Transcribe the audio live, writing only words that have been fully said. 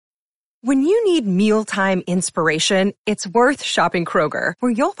When you need mealtime inspiration, it's worth shopping Kroger,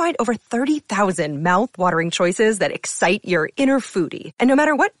 where you'll find over 30,000 mouth-watering choices that excite your inner foodie. And no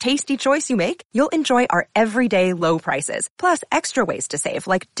matter what tasty choice you make, you'll enjoy our everyday low prices, plus extra ways to save,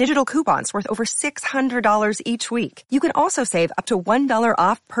 like digital coupons worth over $600 each week. You can also save up to $1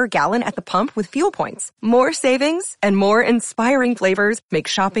 off per gallon at the pump with fuel points. More savings and more inspiring flavors make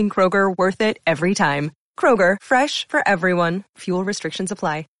shopping Kroger worth it every time. Kroger, fresh for everyone. Fuel restrictions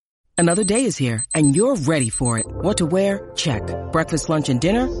apply. Another day is here, and you're ready for it. What to wear? Check. Breakfast, lunch, and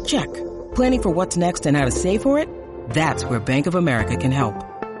dinner? Check. Planning for what's next and how to save for it? That's where Bank of America can help.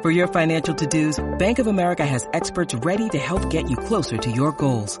 For your financial to-dos, Bank of America has experts ready to help get you closer to your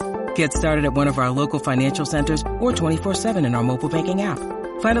goals. Get started at one of our local financial centers or 24/7 in our mobile banking app.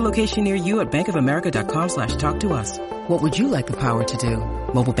 Find a location near you at bankofamerica.com/talktous. What would you like the power to do?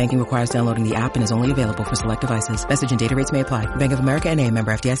 Mobile banking requires downloading the app and is only available for select devices. Message and data rates may apply. Bank of America N.A.,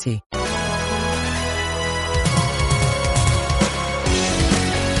 member FDIC.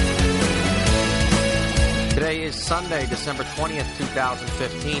 Today is Sunday, December 20th,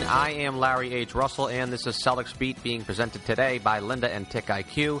 2015. I am Larry H. Russell, and this is Celtics Beat being presented today by Linda and Tick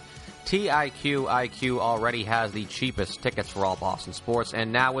IQ. TIQ IQ already has the cheapest tickets for all Boston sports,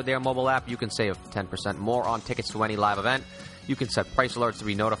 and now with their mobile app, you can save 10% more on tickets to any live event. You can set price alerts to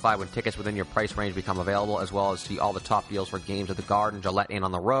be notified when tickets within your price range become available, as well as see all the top deals for games at the Garden, Gillette, and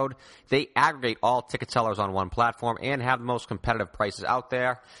on the road. They aggregate all ticket sellers on one platform and have the most competitive prices out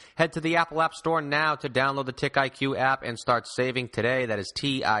there. Head to the Apple App Store now to download the Tick IQ app and start saving today. That is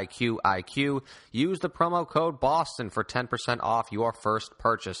TIQ IQ. Use the promo code BOSTON for 10% off your first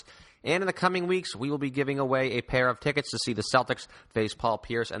purchase. And in the coming weeks, we will be giving away a pair of tickets to see the Celtics face Paul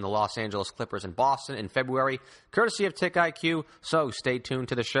Pierce and the Los Angeles Clippers in Boston in February, courtesy of Tick IQ. So stay tuned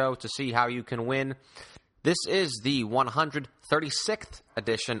to the show to see how you can win. This is the 136th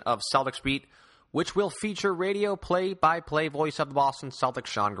edition of Celtics Beat, which will feature radio play-by-play voice of the Boston Celtics,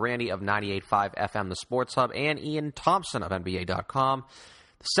 Sean Grandy of 98.5 FM The Sports Hub, and Ian Thompson of NBA.com.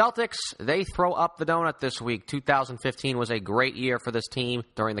 The Celtics, they throw up the donut this week. 2015 was a great year for this team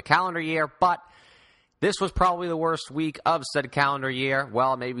during the calendar year, but this was probably the worst week of said calendar year.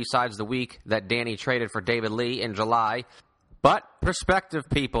 Well, maybe besides the week that Danny traded for David Lee in July. But perspective,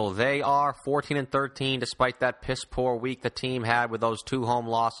 people, they are 14-13 despite that piss-poor week the team had with those 2 home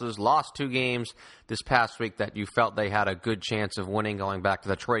losses. Lost 2 games this past week that you felt they had a good chance of winning, going back to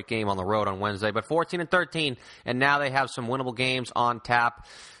the Detroit game on the road on Wednesday. But 14-13, and now they have some winnable games on tap.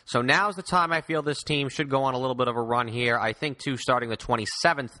 So now's the time I feel this team should go on a little bit of a run here. I think, too, starting the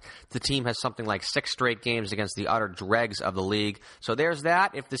 27th, the team has something like 6 straight games against the utter dregs of the league. So there's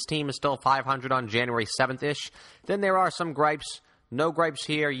that. If this team is still 500 on January 7th-ish, then there are some gripes. No gripes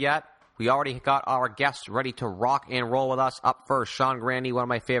here yet. We already got our guests ready to rock and roll with us. Up first, Sean Grandy, one of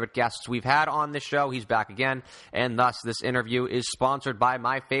my favorite guests we've had on this show. He's back again, and thus this interview is sponsored by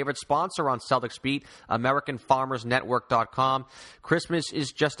my favorite sponsor on Celtics Beat, AmericanFarmersNetwork.com. Christmas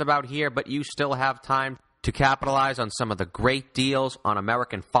is just about here, but you still have time to capitalize on some of the great deals on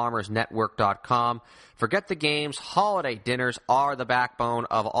AmericanFarmersNetwork.com. Forget the games. Holiday dinners are the backbone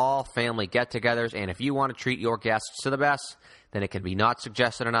of all family get-togethers, and if you want to treat your guests to the best, then it can be not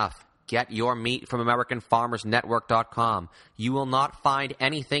suggested enough. Get your meat from AmericanFarmersNetwork.com. You will not find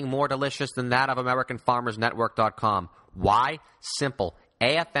anything more delicious than that of AmericanFarmersNetwork.com. Why? Simple.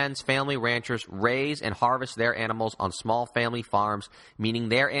 AFN's family ranchers raise and harvest their animals on small family farms, meaning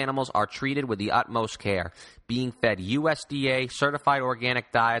their animals are treated with the utmost care, being fed USDA-certified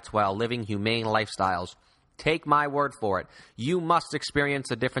organic diets while living humane lifestyles. Take my word for it. You must experience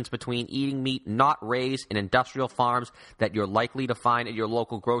the difference between eating meat not raised in industrial farms that you're likely to find at your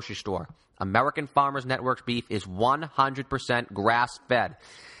local grocery store. American Farmers Network's beef is 100% grass-fed,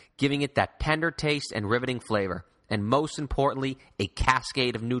 giving it that tender taste and riveting flavor. And most importantly, a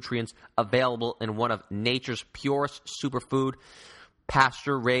cascade of nutrients available in one of nature's purest superfood,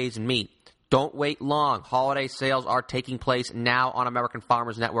 pasture-raised meat. Don't wait long. Holiday sales are taking place now on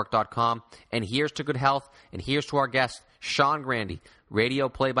AmericanFarmersNetwork.com. And here's to good health, and here's to our guest, Sean Grandy, radio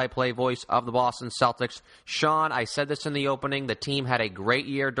play-by-play voice of the Boston Celtics. Sean, I said this in the opening, the team had a great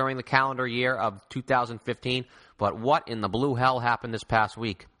year during the calendar year of 2015, but what in the blue hell happened this past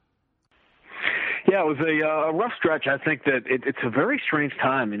week? Yeah, it was a rough stretch. I think that it's a very strange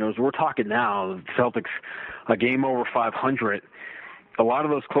time. You know, as we're talking now, the Celtics, a game over 500, a lot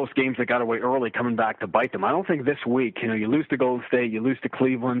of those close games that got away early coming back to bite them. I don't think this week, you know, you lose to Golden State, you lose to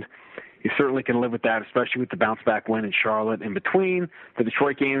Cleveland, you certainly can live with that, especially with the bounce-back win in Charlotte. In between, the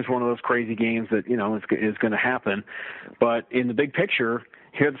Detroit game is one of those crazy games that, you know, is going to happen. But in the big picture,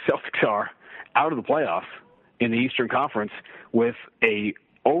 here the Celtics are out of the playoffs in the Eastern Conference with a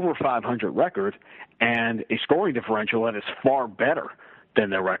over 500 record and a scoring differential that is far better than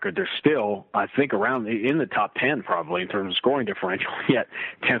their record. They're still, I think, around in the top 10 probably in terms of scoring differential, yet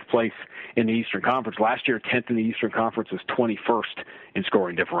 10th place in the Eastern Conference. Last year, 10th in the Eastern Conference was 21st in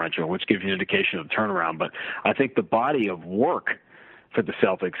scoring differential, which gives you an indication of the turnaround. But I think the body of work for the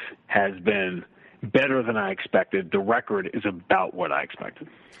Celtics has been better than I expected. The record is about what I expected.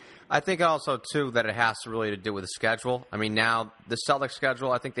 I think also, too, that it has to really to do with the schedule. I mean, now the Celtics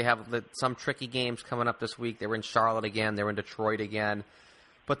schedule, I think they have some tricky games coming up this week. They were in Charlotte again. They were in Detroit again.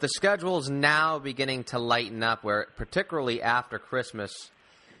 But the schedule is now beginning to lighten up, where particularly after Christmas,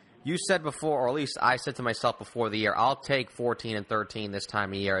 you said before, or at least I said to myself before the year, I'll take 14 and 13 this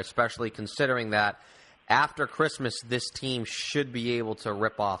time of year, especially considering that after Christmas, this team should be able to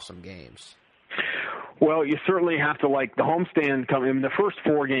rip off some games. Well, you certainly have to like the homestand coming in the first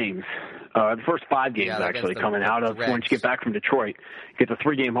 4 games, the first 5 games actually coming out of once you get back from Detroit. You get the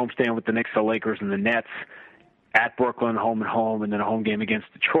 3-game homestand with the Knicks, the Lakers, and the Nets at Brooklyn, home and home, and then a home game against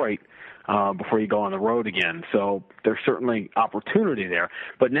Detroit before you go on the road again. So there's certainly opportunity there.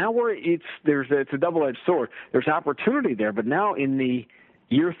 But now it's a double-edged sword. There's opportunity there, but now in the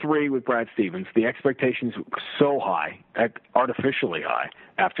year 3 with Brad Stevens, the expectations so high, artificially high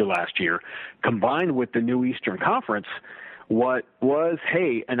after last year, combined with the new Eastern Conference, what was,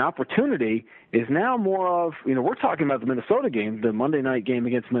 an opportunity is now more of, we're talking about the Minnesota game, the Monday night game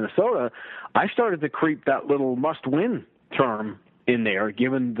against Minnesota. I started to creep that little must-win term in there,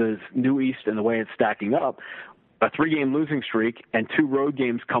 given the new East and the way it's stacking up. A 3-game losing streak and 2 road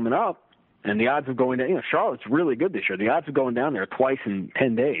games coming up. And the odds of going down, Charlotte's really good this year. The odds of going down there twice in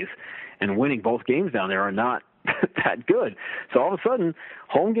 10 days and winning both games down there are not that good. So all of a sudden,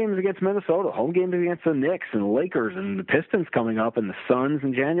 home games against Minnesota, home games against the Knicks and the Lakers and the Pistons coming up and the Suns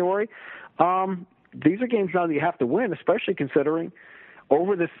in January, these are games now that you have to win, especially considering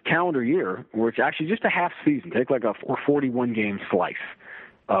over this calendar year, where it's actually just a half season, take like a 41-game slice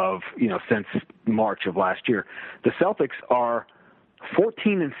of, since March of last year. The Celtics are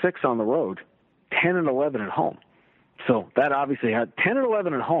 14-6 on the road, 10-11 at home. So that obviously had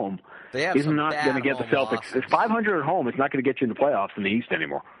 10-11 at home is not going to get the Celtics. If 500 at home, it's not going to get you in the playoffs in the East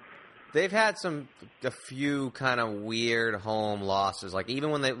anymore. They've had a few kind of weird home losses, like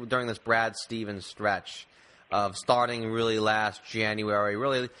even during this Brad Stevens stretch of starting really last January,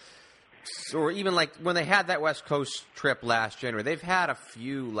 or even like when they had that West Coast trip last January, they've had a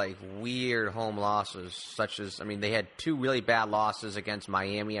few like weird home losses, such as, they had 2 really bad losses against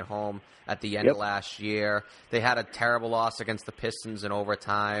Miami at home at the end of last year. They had a terrible loss against the Pistons in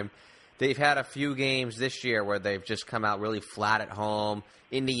overtime. They've had a few games this year where they've just come out really flat at home.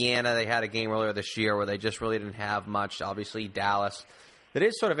 Indiana, they had a game earlier this year where they just really didn't have much. Obviously, Dallas. It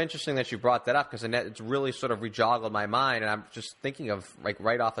is sort of interesting that you brought that up because it's really sort of rejoggled my mind, and I'm just thinking of, like,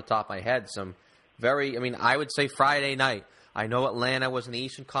 right off the top of my head, some I would say Friday night. I know Atlanta was in the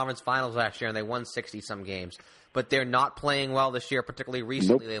Eastern Conference Finals last year, and they won 60-some games. But they're not playing well this year, particularly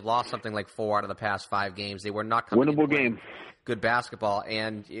recently. They've lost something like 4 out of the past 5 games. They were not coming in playing good basketball,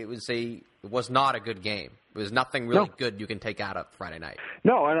 and it was not a good game. It was nothing really good you can take out of Friday night.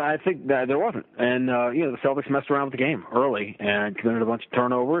 No, and I think that there wasn't. And, the Celtics messed around with the game early and committed a bunch of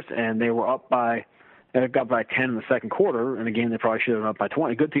turnovers, and they were up by – got by 10 in the second quarter in a game they probably should have been up by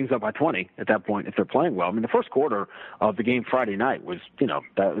 20. Good team's up by 20 at that point if they're playing well. The first quarter of the game Friday night was,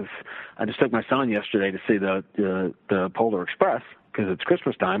 that was – I just took my son yesterday to see the Polar Express because it's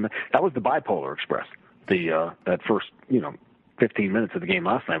Christmas time. That was the Bipolar Express, that first, 15 minutes of the game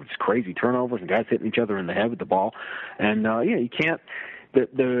last night. It was crazy turnovers and guys hitting each other in the head with the ball. And, you can't –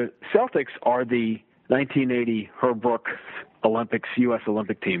 the Celtics are the 1980 Herb Brooks Olympics, U.S.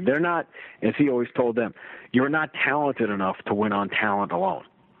 Olympic team. They're not, as he always told them, you're not talented enough to win on talent alone.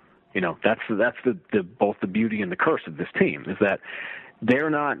 That's the both the beauty and the curse of this team is that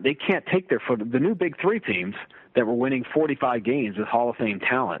they can't take their foot. The new Big Three teams that were winning 45 games with Hall of Fame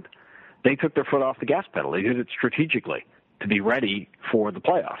talent, they took their foot off the gas pedal. They did it strategically to be ready for the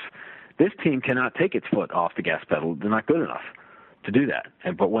playoffs. This team cannot take its foot off the gas pedal. They're not good enough to do that.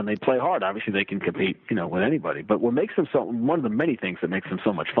 But when they play hard, obviously they can compete, with anybody. But what makes them one of the many things that makes them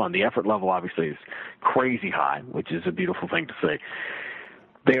so much fun, the effort level obviously is crazy high, which is a beautiful thing to see.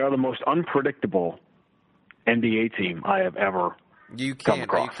 They are the most unpredictable NBA team I have ever come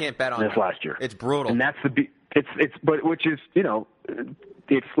across. You can't bet on this last year. It's brutal. And that's which is,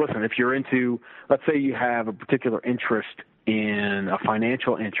 listen, if you're into, let's say you have a particular interest in a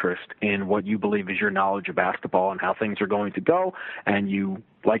financial interest in what you believe is your knowledge of basketball and how things are going to go, and you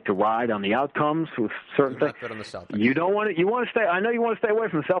like to ride on the outcomes with certain things. You don't want to. You want to stay. I know you want to stay away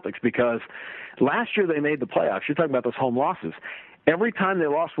from the Celtics because last year they made the playoffs. You're talking about those home losses. every time they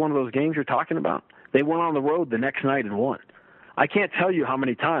lost one of those games you're talking about, they went on the road the next night and won. I can't tell you how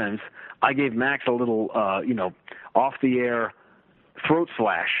many times I gave Max a little, off-the-air throat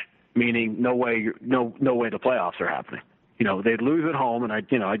slash, meaning no way the playoffs are happening. They'd lose at home, and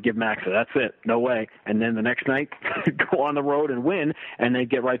I'd give Max that's it, no way. And then the next night, go on the road and win, and they'd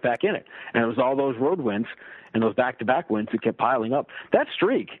get right back in it. And it was all those road wins and those back-to-back wins that kept piling up. That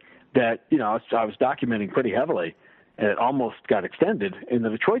streak that I was documenting pretty heavily, and it almost got extended in the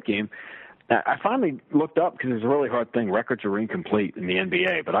Detroit game. I finally looked up, because it's a really hard thing. Records are incomplete in the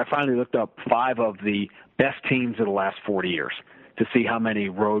NBA, but I finally looked up 5 of the best teams of the last 40 years to see how many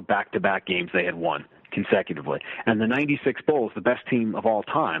road back-to-back games they had won consecutively. And the 96 Bulls, the best team of all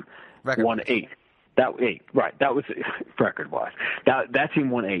time, won 8. That was record-wise. That team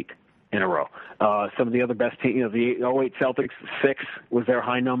won 8 in a row. Some of the other best teams, the 08 Celtics, 6 was their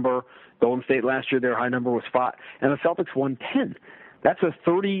high number. Golden State last year, their high number was 5. And the Celtics won 10. That's a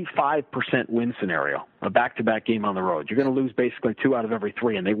 35% win scenario, a back-to-back game on the road. You're going to lose basically 2 out of every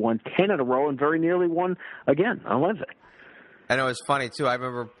 3, and they won 10 in a row and very nearly won again on Wednesday. I know it's funny, too. I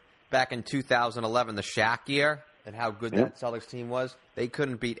remember back in 2011, the Shaq year, and how good that Celtics team was. They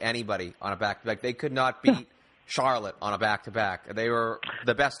couldn't beat anybody on a back-to-back. They could not beat Charlotte on a back-to-back. They were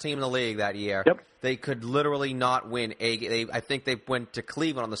the best team in the league that year. Yep. They could literally not win a game. I think they went to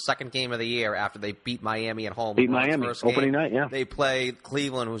Cleveland on the second game of the year after they beat Miami at home. Beat Miami, opening night, yeah. They played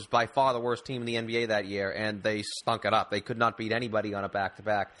Cleveland, who was by far the worst team in the NBA that year, and they stunk it up. They could not beat anybody on a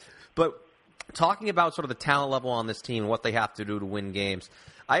back-to-back. But talking about sort of the talent level on this team and what they have to do to win games,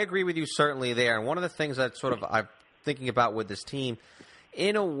 I agree with you certainly there. And one of the things that sort of I'm thinking about with this team,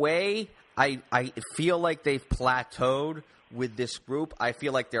 in a way, I feel like they've plateaued with this group. I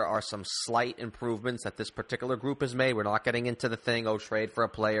feel like there are some slight improvements that this particular group has made. We're not getting into the thing, trade for a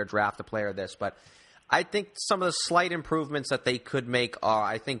player, draft a player, this. But I think some of the slight improvements that they could make are,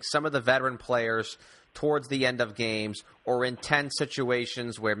 I think some of the veteran players towards the end of games or in tense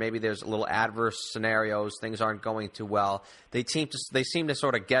situations where maybe there's a little adverse scenarios, things aren't going too well, they seem to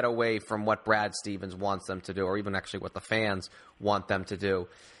sort of get away from what Brad Stevens wants them to do, or even actually what the fans want them to do.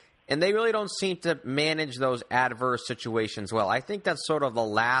 And they really don't seem to manage those adverse situations well. I think that's sort of the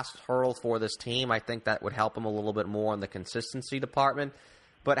last hurdle for this team. I think that would help them a little bit more in the consistency department.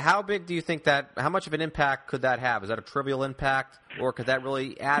 But how big do you think how much of an impact could that have? Is that a trivial impact, or could that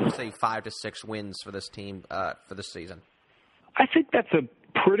really add, say, 5 to 6 wins for this team for this season? I think that's a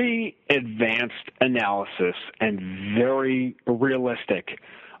pretty advanced analysis and very realistic.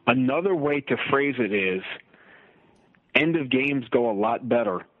 Another way to phrase it is end of games go a lot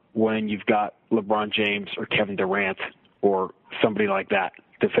better when you've got LeBron James or Kevin Durant or somebody like that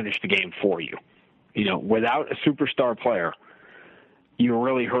to finish the game for you. Without a superstar player, you're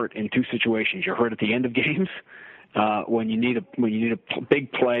really hurt in 2 situations. You're hurt at the end of games when you need a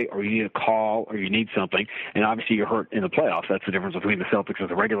big play, or you need a call, or you need something, and obviously you're hurt in the playoffs. That's the difference between the Celtics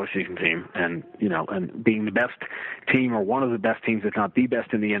as a regular season team and being the best team, or one of the best teams, if not the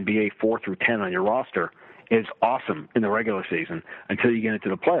best in the NBA, 4 through 10 on your roster, is awesome in the regular season until you get into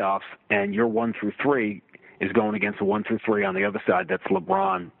the playoffs, and your 1 through 3 is going against the 1 through 3 on the other side. That's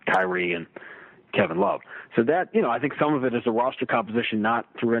LeBron, Kyrie, and Kevin Love. So that, I think some of it is a roster composition, not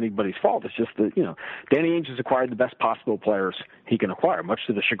through anybody's fault. It's just that, Danny Ainge has acquired the best possible players he can acquire, much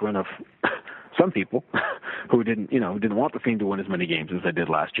to the chagrin of some people who didn't want the team to win as many games as they did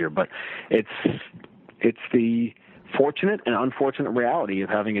last year. But it's the fortunate and unfortunate reality of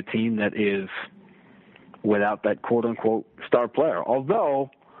having a team that is without that quote-unquote star player.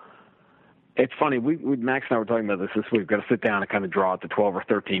 Although, it's funny, Max and I were talking about this week. We've got to sit down and kind of draw out the 12 or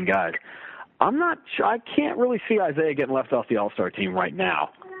 13 guys. I'm not sure. I can't really see Isaiah getting left off the All-Star team right now,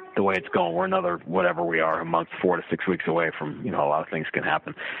 the way it's going. We're another, whatever we are, a month, 4 to 6 weeks away from, a lot of things can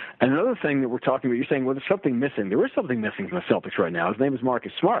happen. And another thing that we're talking about, you're saying, well, there's something missing. There is something missing from the Celtics right now. His name is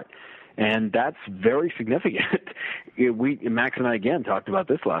Marcus Smart. And that's very significant. Max and I, again, talked about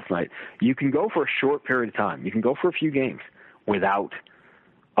this last night. You can go for a short period of time. You can go for a few games without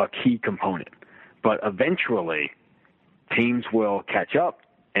a key component. But eventually, teams will catch up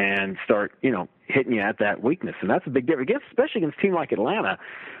and start, hitting you at that weakness. And that's a big difference, especially against a team like Atlanta.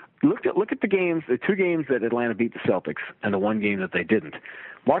 Look at the games, the 2 games that Atlanta beat the Celtics and the 1 game that they didn't.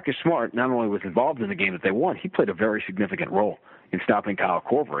 Marcus Smart not only was involved in the game that they won, he played a very significant role in stopping Kyle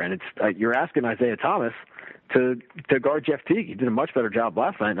Korver. And it's you're asking Isaiah Thomas to guard Jeff Teague. He did a much better job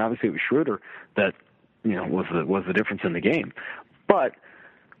last night, and obviously it was Schroeder that was the difference in the game. But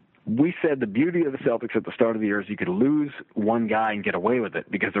we said the beauty of the Celtics at the start of the year is you could lose one guy and get away with it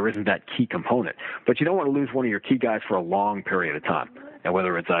because there isn't that key component. But you don't want to lose one of your key guys for a long period of time, and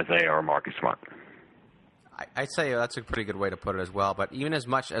whether it's Isaiah or Marcus Smart. I'd say that's a pretty good way to put it as well. But even as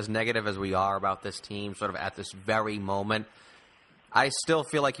much as negative as we are about this team sort of at this very moment, I still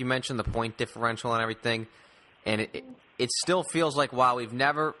feel like you mentioned the point differential and everything, and it still feels like while we've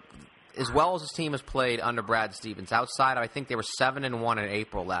never, as well as this team has played under Brad Stevens, outside of, I think they were 7-1 in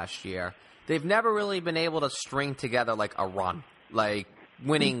April last year, they've never really been able to string together like a run, like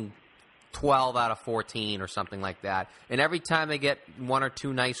winning 12 out of 14 or something like that. And every time they get one or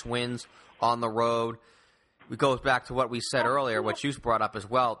two nice wins on the road, it goes back to what we said earlier, what you brought up as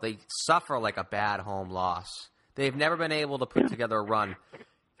well. They suffer like a bad home loss. They've never been able to put together a run.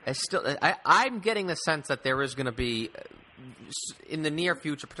 I'm getting the sense that there is going to be, in the near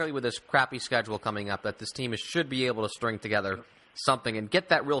future, particularly with this crappy schedule coming up, that this team should be able to string together something and get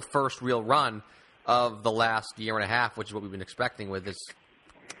that first real run of the last year and a half, which is what we've been expecting with this,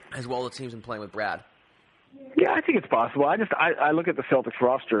 as well as the team's been playing with Brad. Yeah, I think it's possible. I look at the Celtics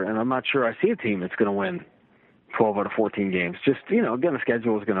roster, and I'm not sure I see a team that's going to win 12 out of 14 games. Just, again, the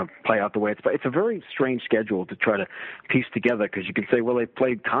schedule is going to play out the way it's a very strange schedule to try to piece together, because you can say, well, they've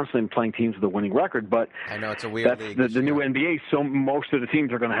played constantly playing teams with a winning record, but I know it's a weird league. The new NBA, so most of the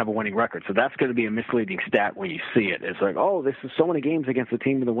teams are going to have a winning record. So that's going to be a misleading stat when you see it. It's like, oh, this is so many games against the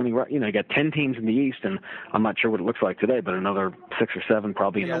team with a winning record. You got 10 teams in the East, and I'm not sure what it looks like today, but another 6 or 7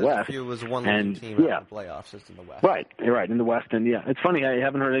 probably in the West. It was one team in the playoffs just in the West. Right, you're right, in the West. And it's funny, I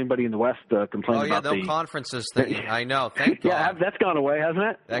haven't heard anybody in the West complain about the conferences thing. I know. Thank God. Yeah, that's gone away, hasn't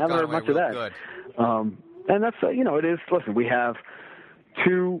it? That haven't gone heard away much of that. Good. And that's, it is, listen, we have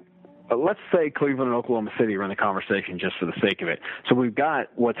two, let's say Cleveland and Oklahoma City are in the conversation just for the sake of it. So we've got,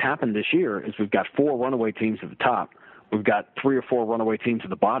 what's happened this year is we've got 4 runaway teams at the top. We've got 3 or 4 runaway teams at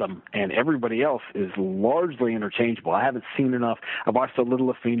the bottom, and everybody else is largely interchangeable. I haven't seen enough. I've watched a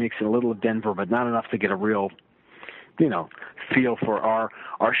little of Phoenix and a little of Denver, but not enough to get a real feel for our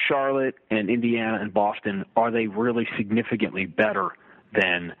Charlotte and Indiana and Boston. Are they really significantly better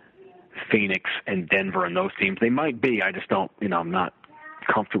than Phoenix and Denver and those teams? They might be. I just don't, I'm not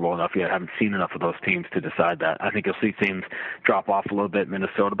comfortable enough yet. I haven't seen enough of those teams to decide that. I think you'll see teams drop off a little bit,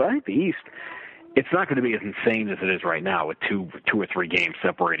 Minnesota, but I think the East, it's not going to be as insane as it is right now with two or three games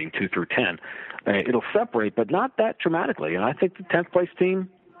separating 2 through 10. It'll separate, but not that dramatically. And I think the 10th place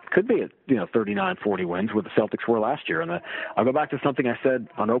team could be at 39-40 wins, where the Celtics were last year. And I'll go back to something I said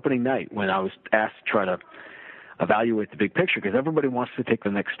on opening night when I was asked to try to evaluate the big picture, because everybody wants to take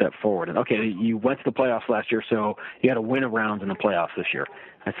the next step forward. And okay, you went to the playoffs last year, so you had to win a round in the playoffs this year.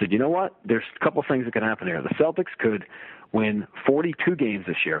 I said, you know what? There's a couple things that can happen here. The Celtics could win 42 games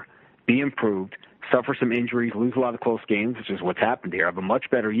this year, be improved, suffer some injuries, lose a lot of close games, which is what's happened here, have a much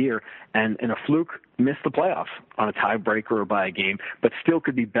better year, and in a fluke miss the playoffs on a tiebreaker or by a game, but still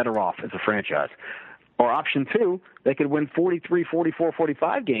could be better off as a franchise. Or option 2, they could win 43, 44,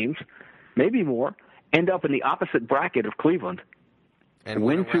 45 games, maybe more, end up in the opposite bracket of Cleveland, and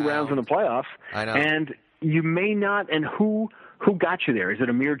win 2 rounds in the playoffs. I know. And you may not, and who got you there? Is it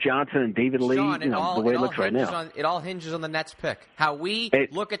Amir Johnson and David Lee? Sean, the way it looks right now. It all hinges on the Nets pick. How we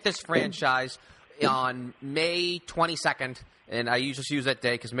look at this franchise on May 22nd, and I just use that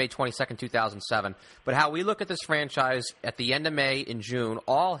day because May 22nd, 2007, but how we look at this franchise at the end of May in June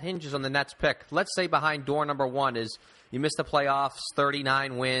all hinges on the Nets pick. Let's say behind door number 1 is you miss the playoffs,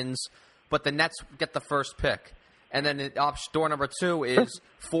 39 wins, but the Nets get the first pick. And then door number 2 is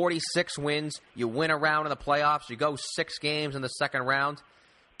 46 wins. You win a round in the playoffs. You go 6 games in the second round.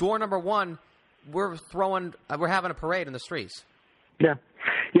 Door number 1, we're having a parade in the streets.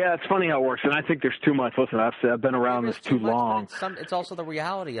 Yeah, it's funny how it works, and I think there's too much. Listen, I've been around this too long. It's also the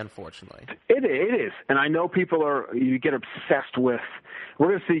reality, unfortunately. It is, and I know you get obsessed with. We're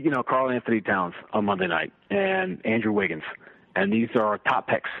going to see, Karl Anthony Towns on Monday night and Andrew Wiggins, and these are our top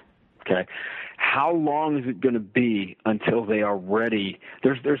picks. Okay, how long is it going to be until they are ready?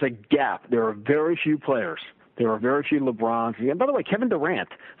 There's a gap. There are very few players. There are very few LeBrons. And by the way, Kevin Durant.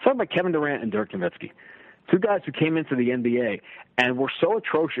 Talk about Kevin Durant and Dirk Nowitzki. 2 guys who came into the NBA and were so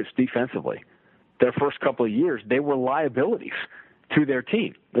atrocious defensively their first couple of years, they were liabilities to their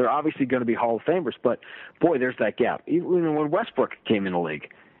team. They're obviously going to be Hall of Famers, but, boy, there's that gap. Even when Westbrook came in the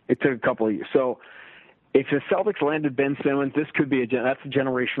league, it took a couple of years. So if the Celtics landed Ben Simmons, this could be that's a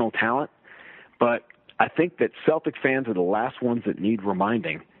generational talent. But I think that Celtic fans are the last ones that need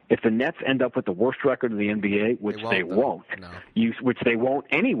reminding. If the Nets end up with the worst record in the NBA, which they won't, which they won't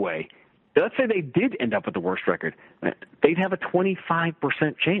anyway, let's say they did end up with the worst record, they'd have a 25%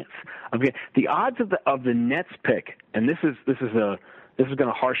 chance. The odds of the Nets pick, and this is going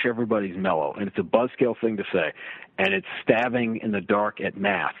to harsh everybody's mellow, and it's a buzzkill thing to say, and it's stabbing in the dark at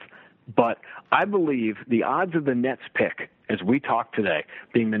math. But I believe the odds of the Nets pick, as we talk today,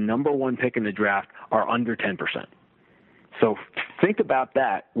 being the number one pick in the draft, are under 10%. So think about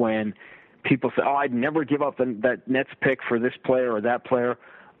that when people say, I'd never give up that Nets pick for this player or that player.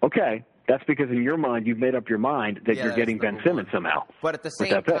 Okay, that's because in your mind you've made up your mind that you're getting Ben Simmons somehow. But at the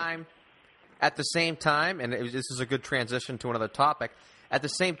same time, and this is a good transition to another topic, at the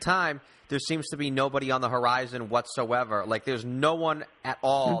same time, there seems to be nobody on the horizon whatsoever. Like, there's no one at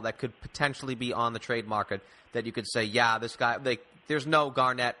all that could potentially be on the trade market that you could say, yeah, this guy, like, there's no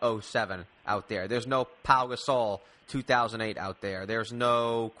Garnett 07 out there. There's no Pau Gasol 2008 out there. There's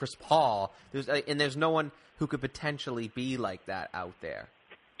no Chris Paul. There's no one who could potentially be like that out there.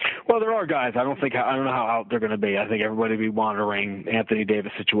 Well, there are guys. I don't know how out they're going to be. I think everybody will be monitoring Anthony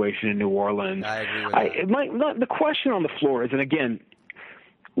Davis' situation in New Orleans. I agree with that. The question on the floor is, and again,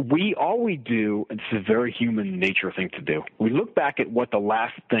 all we do, it's a very human nature thing to do. We look back at what the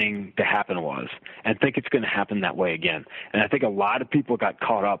last thing to happen was and think it's going to happen that way again. And I think a lot of people got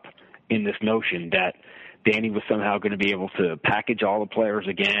caught up in this notion that Danny was somehow going to be able to package all the players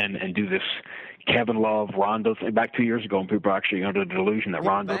again and do this Kevin Love, Rondo thing. Back 2 years ago, when people were actually under the delusion that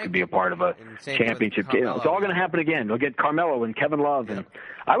Rondo could be a part of a championship game. It's all going to happen again. They'll get Carmelo and Kevin Love. And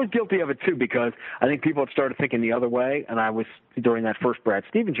I was guilty of it, too, because I think people had started thinking the other way. And I was, during that first Brad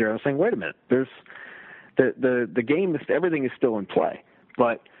Stevens year, I was saying, wait a minute, there's the game, everything is still in play.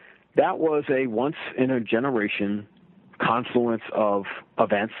 But that was a once-in-a-generation confluence of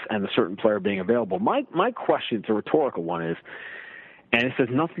events and a certain player being available. My question, it's a rhetorical one, is, and it has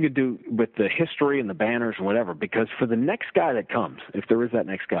nothing to do with the history and the banners and whatever, because for the next guy that comes, if there is that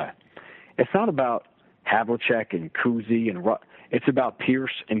next guy, it's not about Havlicek and Kuzi and it's about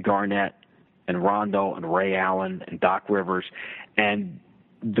Pierce and Garnett and Rondo and Ray Allen and Doc Rivers. And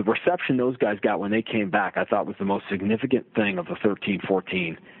the reception those guys got when they came back, I thought was the most significant thing of the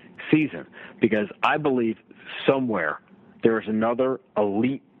 13-14 season, because I believe somewhere there is another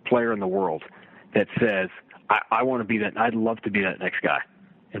elite player in the world that says, I want to be that. I'd love to be that next guy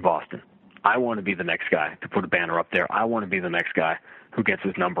in Boston. I want to be the next guy to put a banner up there. I want to be the next guy who gets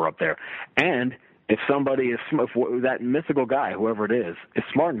his number up there. And if somebody is, if that mythical guy, whoever it is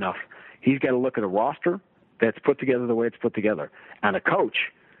smart enough, he's got to look at a roster that's put together the way it's put together, and a coach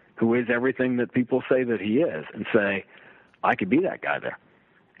who is everything that people say that he is, and say, I could be that guy there.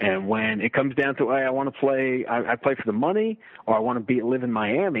 And when it comes down to, hey, I want to play, I play for the money, or I want to live in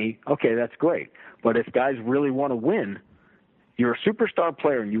Miami, okay, that's great. But if guys really want to win, you're a superstar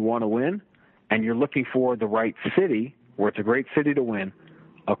player and you want to win, and you're looking for the right city, where it's a great city to win,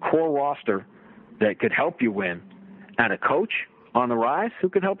 a core roster that could help you win, and a coach on the rise who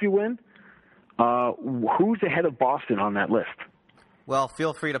could help you win, who's ahead of Boston on that list? Well,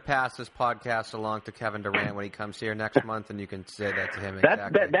 feel free to pass this podcast along to Kevin Durant when he comes here next month, and you can say that to him.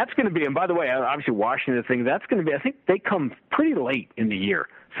 Exactly. That's going to be, and by the way, obviously Washington thing, that's going to be, I think they come pretty late in the year.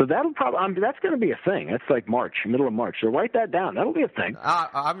 So that'll probably, that's going to be a thing. That's like March, middle of March. So write that down. That'll be a thing.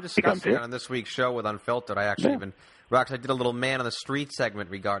 I'm discussing it on this week's show with Unfiltered. I actually I did a little man on the street segment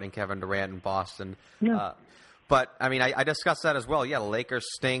regarding Kevin Durant in Boston. Yeah. But I mean, I discussed that as well. Yeah, the Lakers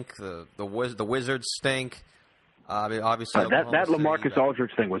stink. The Wizards stink. Obviously, that LaMarcus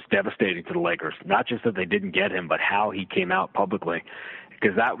Aldridge thing was devastating to the Lakers. Not just that they didn't get him, but how he came out publicly,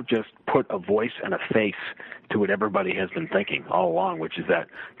 because that would just put a voice and a face to what everybody has been thinking all along, which is that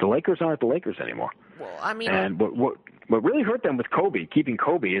the Lakers aren't the Lakers anymore. Well, I mean, and what really hurt them with Kobe, keeping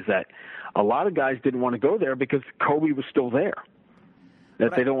Kobe, is that a lot of guys didn't want to go there because Kobe was still there.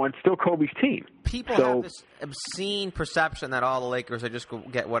 That they don't want, still Kobe's team. People have this obscene perception that the Lakers are just go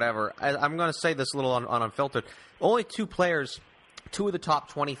get whatever. I'm going to say this a little on Unfiltered. Only two of the top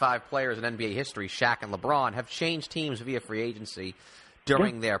 25 players in NBA history, Shaq and LeBron, have changed teams via free agency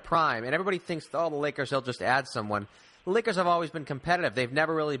during their prime. And everybody thinks, the Lakers, they'll just add someone. The Lakers have always been competitive. They've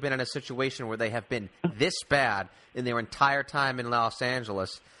never really been in a situation where they have been this bad in their entire time in Los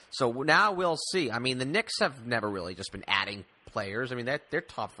Angeles. So now we'll see. I mean, the Knicks have never really just been adding players. I mean, their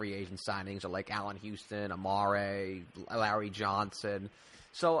top free agent signings are like Allen Houston, Amare, Larry Johnson.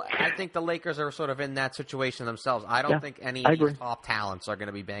 So I think the Lakers are sort of in that situation themselves. I don't think any of these top talents are going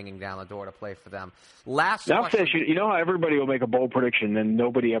to be banging down the door to play for them. Last question. You know how everybody will make a bold prediction and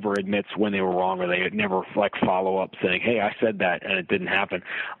nobody ever admits when they were wrong, or they never follow up saying, hey, I said that and it didn't happen.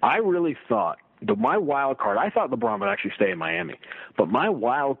 I really thought my wild card, I thought LeBron would actually stay in Miami. But my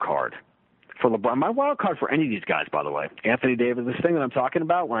wild card for LeBron, my wild card for any of these guys, by the way, Anthony Davis, this thing that I'm talking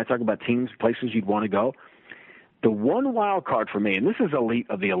about when I talk about teams, places you'd want to go, the one wild card for me, and this is elite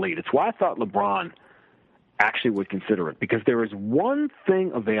of the elite, it's why I thought LeBron actually would consider it, because there is one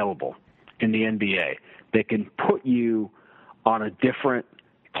thing available in the NBA that can put you on a different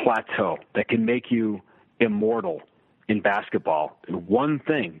plateau that can make you immortal in basketball, one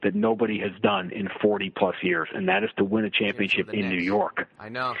thing that nobody has done in 40-plus years, and that is to win a championship in New York. I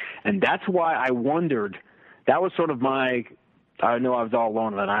know. And that's why I wondered, that was sort of my, I know I was all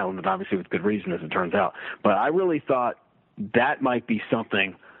alone on that island, and obviously with good reason, as it turns out, but I really thought that might be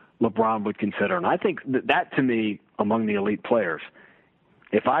something LeBron would consider. And I think that to me, among the elite players,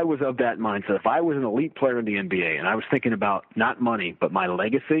 if I was of that mindset, if I was an elite player in the NBA and I was thinking about not money, but my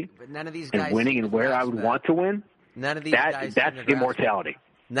legacy and winning and where I would want to win, none of these guys that's immortality.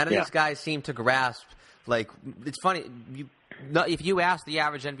 None of these guys seem to grasp. Like, it's funny. If you ask the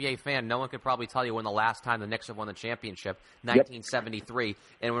average NBA fan, no one could probably tell you when the last time the Knicks have won the championship, 1973. Yep.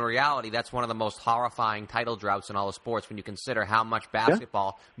 And in reality, that's one of the most horrifying title droughts in all of sports when you consider how much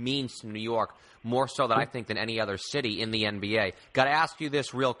basketball means to New York, more so than I think than any other city in the NBA. Got to ask you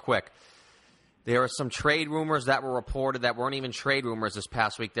this real quick. There are some trade rumors that were reported that weren't even trade rumors this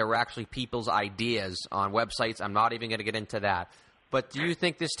past week. There were actually people's ideas on websites. I'm not even going to get into that. But do you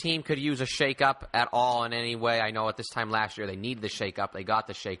think this team could use a shakeup at all in any way? I know at this time last year they needed the shakeup. They got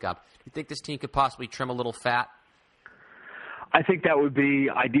the shakeup. Do you think this team could possibly trim a little fat? I think that would be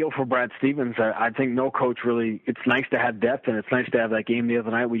ideal for Brad Stevens. I think no coach really – it's nice to have depth, and it's nice to have that game the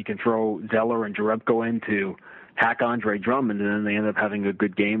other night where you can throw Zeller and Jerebko in to hack Andre Drummond, and then they end up having a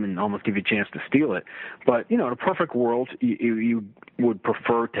good game and almost give you a chance to steal it. But, in a perfect world, you would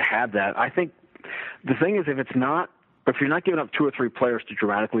prefer to have that. I think the thing is, if you're not giving up 2 or 3 players to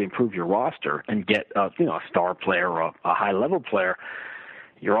dramatically improve your roster and get a star player or a high-level player,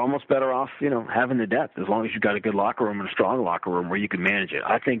 you're almost better off, having the depth as long as you've got a good locker room and a strong locker room where you can manage it.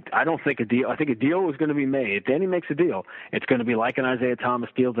 I think a deal is going to be made. If Danny makes a deal, it's going to be like an Isaiah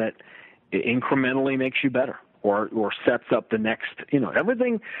Thomas deal that incrementally makes you better or sets up the next,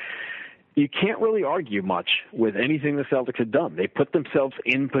 everything. You can't really argue much with anything the Celtics have done. They put themselves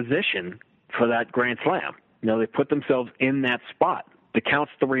in position for that Grand Slam. They put themselves in that spot. The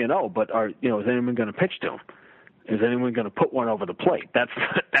count's 3-0, but is anyone going to pitch to them? Is anyone going to put one over the plate? That's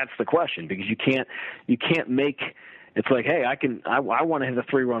the question, because you can't make. It's like, hey, I want to hit a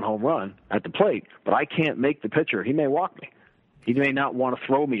 3-run home run at the plate, but I can't make the pitcher. He may walk me. He may not want to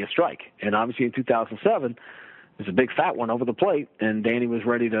throw me a strike. And obviously in 2007, there's a big fat one over the plate, and Danny was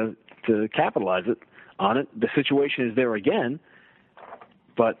ready to capitalize on it. The situation is there again.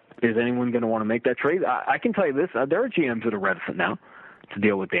 But is anyone going to want to make that trade? I can tell you this: there are GMs that are reticent now to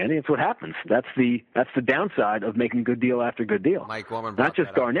deal with Danny. It's what happens. That's the downside of making good deal after good deal. Mike Gorman, not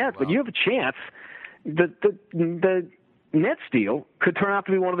just Garnett, but you have a chance. The Nets deal could turn out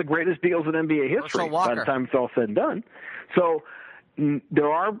to be one of the greatest deals in NBA history by the time it's all said and done. So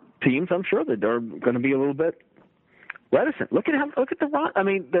there are teams, I'm sure, that are going to be a little bit reticent. Look at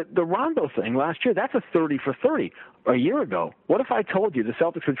the Rondo thing last year. That's a 30 for 30 a year ago. What if I told you the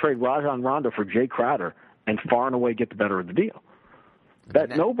Celtics would trade Rajon Rondo for Jay Crowder and far and away get the better of the deal?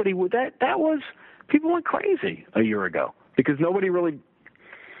 Nobody would. That was, people went crazy a year ago because nobody really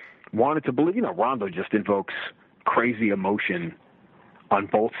wanted to believe. Rondo just invokes crazy emotion on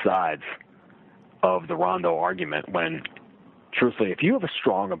both sides of the Rondo argument when, truthfully, if you have a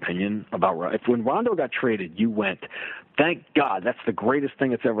strong opinion about when Rondo got traded, you went, thank God, that's the greatest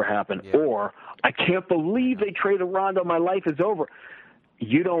thing that's ever happened, or I can't believe they traded Rondo, my life is over.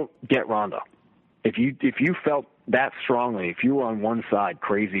 You don't get Rondo. If you felt that strongly, if you were on one side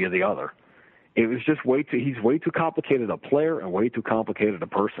crazy or the other, it was just he's way too complicated a player and way too complicated a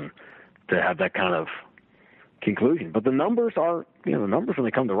person to have that kind of conclusion. But the numbers are, the numbers when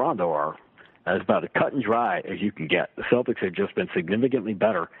they come to Rondo are as about as cut and dry as you can get. The Celtics have just been significantly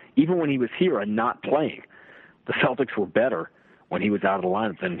better. Even when he was here and not playing, the Celtics were better when he was out of the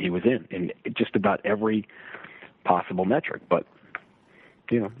lineup than he was in just about every possible metric. But,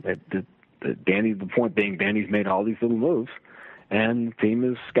 the point being, Danny's made all these little moves, and the team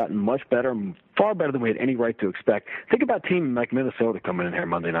has gotten much better, far better than we had any right to expect. Think about a team like Minnesota coming in here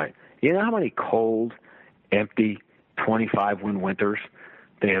Monday night. You know how many cold, empty, 25-win winters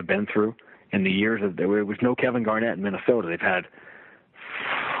they have been through in the years there was no Kevin Garnett in Minnesota. They've had,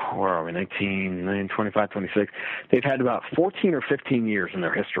 25, 26. They've had about 14 or 15 years in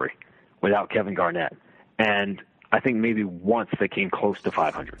their history without Kevin Garnett. And I think maybe once they came close to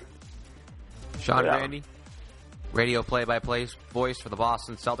 500. Sean Grande, radio play-by-play voice for the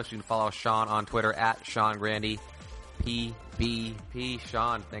Boston Celtics. You can follow Sean on Twitter at Sean Grande, PBP.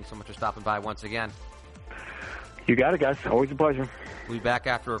 Sean, thanks so much for stopping by once again. You got it, guys. Always a pleasure. We'll be back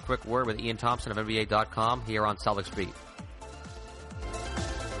after a quick word with Ian Thompson of NBA.com here on Celtics Beat.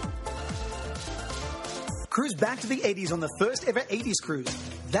 Cruise back to the 80s on the first ever 80s cruise.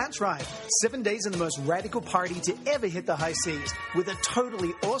 That's right, 7 days in the most radical party to ever hit the high seas, with a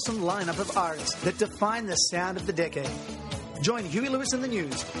totally awesome lineup of artists that define the sound of the decade. Join Huey Lewis and the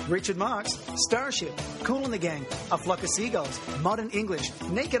News, Richard Marx, Starship, Kool and the Gang, A Flock of Seagulls, Modern English,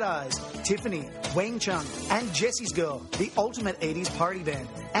 Naked Eyes, Tiffany, Wang Chung, and Jesse's Girl, the ultimate 80s party band,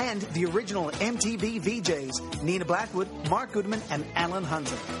 and the original MTV VJs, Nina Blackwood, Mark Goodman, and Alan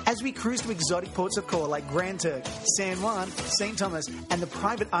Hunter. As we cruise to exotic ports of call like Grand Turk, San Juan, St. Thomas, and the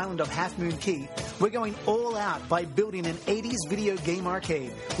private island of Half Moon Cay, we're going all out by building an 80s video game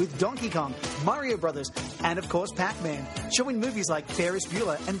arcade with Donkey Kong, Mario Brothers, and of course Pac-Man, showing movies like Ferris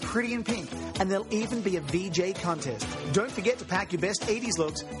Bueller and Pretty in Pink, and there'll even be a VJ contest. Don't forget to pack your best 80s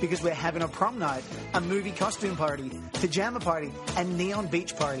looks because we're having a prom night, a movie costume party, pajama party, and neon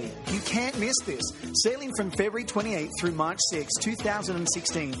beach party. You can't miss this. Sailing from February 28th through March 6,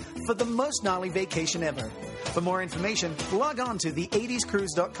 2016 for the most gnarly vacation ever. For more information, log on to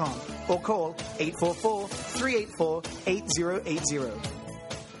the80scruise.com or call 844-384-8080.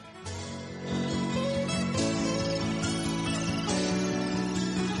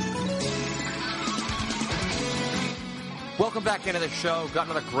 Welcome back into the show. Got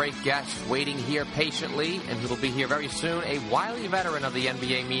another great guest waiting here patiently, and he will be here very soon. A wily veteran of the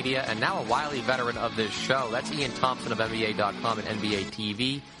NBA media, and now a wily veteran of this show. That's Ian Thompson of NBA.com and NBA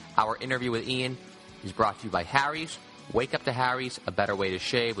TV. Our interview with Ian is brought to you by Harry's. Wake up to Harry's, a better way to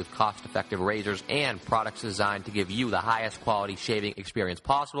shave with cost-effective razors and products designed to give you the highest quality shaving experience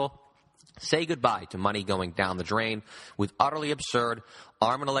possible. Say goodbye to money going down the drain with utterly absurd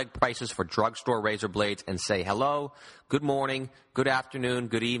arm-and-a-leg prices for drugstore razor blades, and say hello, good morning, good afternoon,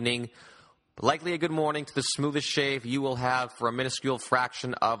 good evening, likely a good morning to the smoothest shave you will have for a minuscule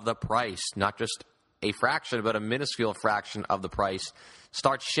fraction of the price. Not just a fraction, but a minuscule fraction of the price.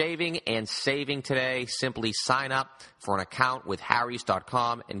 Start shaving and saving today. Simply sign up for an account with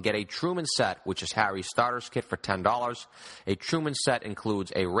Harrys.com and get a Truman set, which is Harry's starters kit, for $10. A Truman set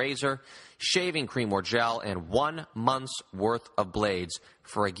includes a razor, shaving cream or gel, and 1 month's worth of blades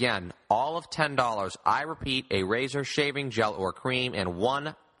for, again, all of $10. I repeat, a razor, shaving gel or cream, and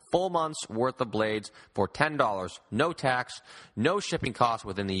 1 full month's worth of blades for $10. No tax, no shipping costs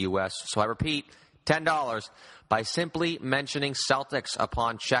within the U.S. So I repeat, $10 by simply mentioning Celtics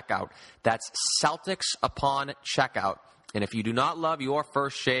upon checkout. That's Celtics upon checkout. And if you do not love your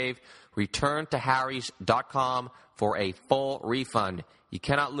first shave, return to Harrys.com for a full refund. You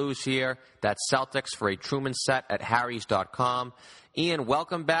cannot lose here. That's Celtics for a Truman set at Harrys.com. Ian,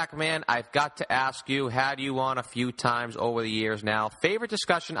 welcome back, man. I've got to ask you, had you on a few times over the years now. Favorite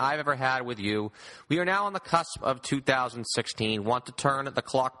discussion I've ever had with you. We are now on the cusp of 2016. Want to turn the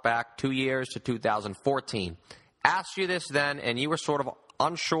clock back 2 years to 2014. Asked you this then, and you were sort of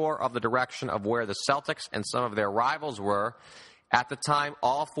unsure of the direction of where the Celtics and some of their rivals were. At the time,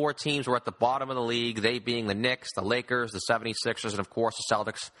 all 4 teams were at the bottom of the league, they being the Knicks, the Lakers, the 76ers, and, of course, the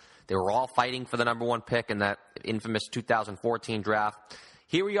Celtics. They were all fighting for the number 1 pick in that infamous 2014 draft.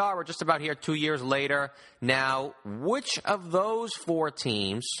 Here we are. We're just about here 2 years later. Now, which of those 4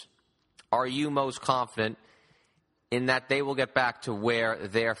 teams are you most confident in that they will get back to where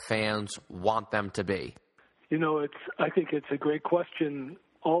their fans want them to be? You know, I think it's a great question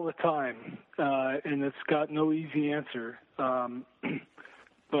all the time, and it's got no easy answer.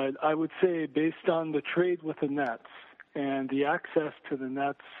 But I would say, based on the trade with the Nets and the access to the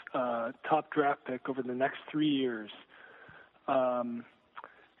Nets' top draft pick over the next 3 years, and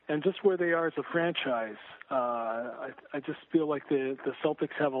just where they are as a franchise, I just feel like the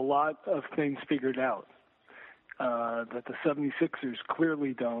Celtics have a lot of things figured out that the 76ers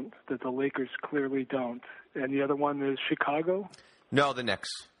clearly don't, that the Lakers clearly don't. And the other one is Chicago? No, the Knicks.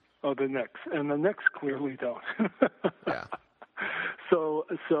 Oh, the Knicks. And the Knicks clearly don't. Yeah. So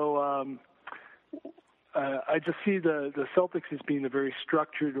I just see the Celtics as being a very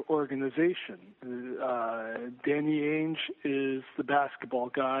structured organization. Danny Ainge is the basketball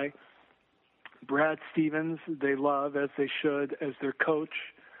guy. Brad Stevens, they love, as they should, as their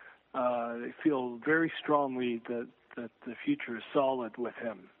coach. They feel very strongly that the future is solid with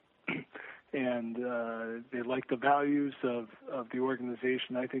him. And they like the values of the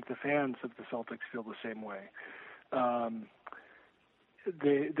organization. I think the fans of the Celtics feel the same way.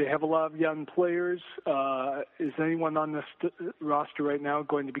 They have a lot of young players. Is anyone on this roster right now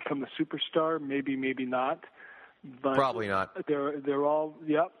going to become a superstar? Maybe, maybe not. But probably not. They're all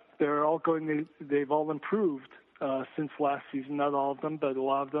they're all going. They've all improved since last season. Not all of them, but a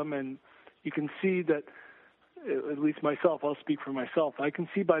lot of them. And you can see that. At least myself, I'll speak for myself. I can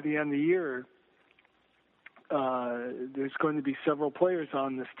see by the end of the year, there's going to be several players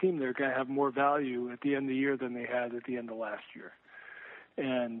on this team that are going to have more value at the end of the year than they had at the end of last year.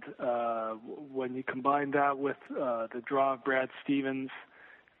 And when you combine that with the draw of Brad Stevens,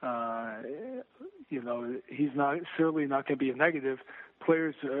 he's certainly not going to be a negative.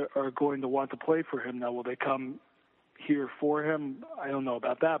 Players are going to want to play for him. Now, will they come here for him? I don't know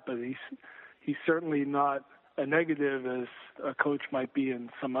about that, but he's certainly not a negative as a coach might be in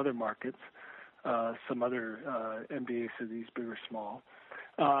some other markets, some other NBA cities, big or small.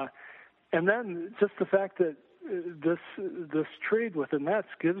 And then just the fact that this trade with the Nets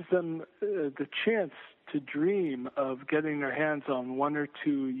gives them the chance to dream of getting their hands on one or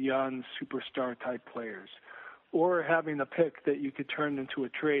two young superstar type players, or having a pick that you could turn into a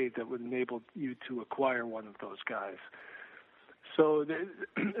trade that would enable you to acquire one of those guys. So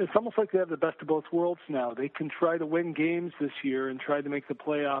it's almost like they have the best of both worlds now. They can try to win games this year and try to make the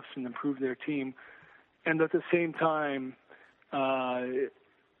playoffs and improve their team, and at the same time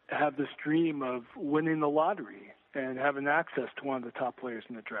have this dream of winning the lottery and having access to one of the top players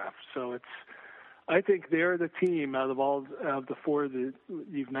in the draft. So I think they're the team out of all of the four that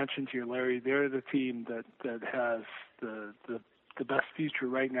you've mentioned here, Larry. They're the team that has the best future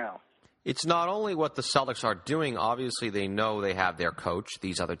right now. It's not only what the Celtics are doing. Obviously, they know they have their coach.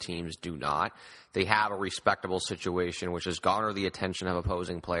 These other teams do not. They have a respectable situation, which has garnered the attention of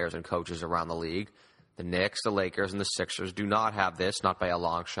opposing players and coaches around the league. The Knicks, the Lakers, and the Sixers do not have this, not by a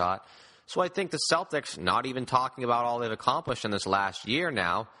long shot. So I think the Celtics, not even talking about all they've accomplished in this last year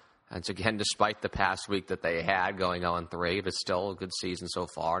now, and again, despite the past week that they had going 0-3, it's still a good season so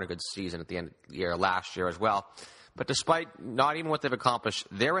far and a good season at the end of the year last year as well. But despite not even what they've accomplished,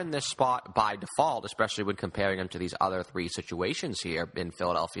 they're in this spot by default, especially when comparing them to these other three situations here in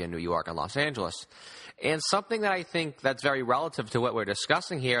Philadelphia, New York, and Los Angeles. And something that I think that's very relative to what we're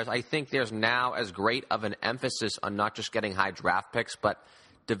discussing here is I think there's now as great of an emphasis on not just getting high draft picks, but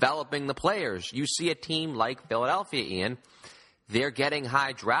developing the players. You see a team like Philadelphia, Ian, they're getting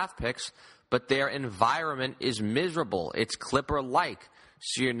high draft picks, but their environment is miserable. It's Clipper-like,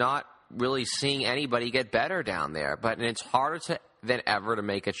 so you're not really seeing anybody get better down there. And it's harder than ever to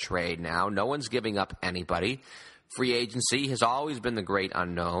make a trade now. No one's giving up anybody. Free agency has always been the great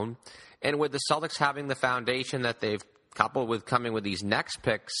unknown. And with the Celtics having the foundation that they've coupled with coming with these next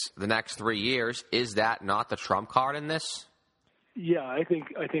picks the next 3 years, is that not the trump card in this? Yeah, I think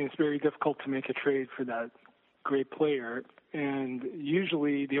it's very difficult to make a trade for that great player. And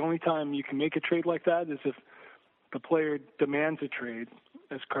usually the only time you can make a trade like that is if the player demands a trade,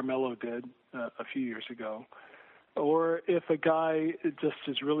 as Carmelo did a few years ago, or if a guy just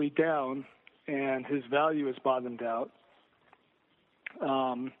is really down and his value is bottomed out,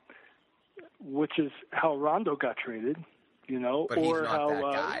 which is how Rondo got traded, But or he's not how that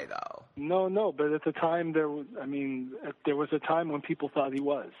guy, though. No, but at the time there was a time when people thought he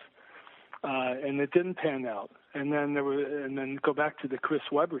was, and it didn't pan out. And then go back to the Chris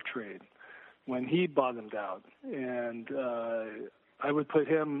Webber trade when he bottomed out, and I would put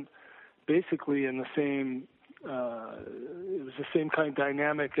him basically in the same. It was the same kind of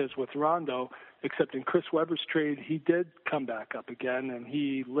dynamic as with Rondo, except in Chris Webber's trade, he did come back up again, and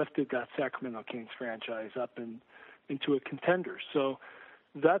he lifted that Sacramento Kings franchise up into a contender. So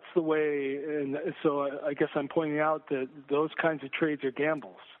that's the way. And so I guess I'm pointing out that those kinds of trades are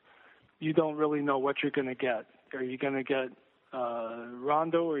gambles. You don't really know what you're going to get. Are you going to get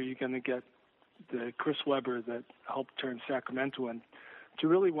Rondo, or are you going to get the Chris Webber that helped turn Sacramento into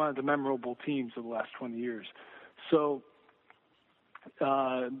really one of the memorable teams of the last 20 years. So,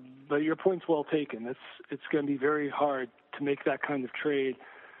 but your point's well taken. It's going to be very hard to make that kind of trade,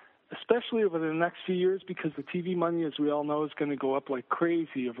 especially over the next few years, because the TV money, as we all know, is going to go up like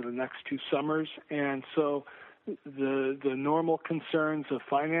crazy over the next 2 summers. And so the normal concerns of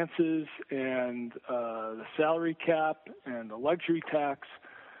finances and the salary cap and the luxury tax,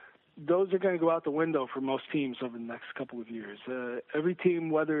 those are going to go out the window for most teams over the next couple of years. Every team,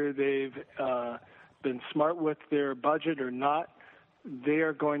 whether they've been smart with their budget or not, they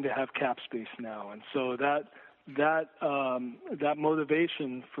are going to have cap space now. And so that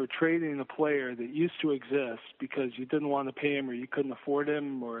motivation for trading a player that used to exist because you didn't want to pay him or you couldn't afford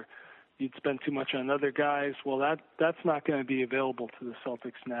him or you'd spend too much on other guys, well, that's not going to be available to the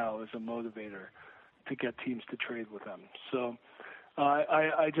Celtics now as a motivator to get teams to trade with them. So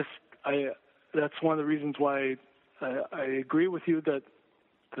that's one of the reasons why I agree with you that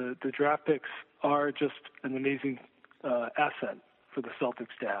the draft picks are just an amazing asset for the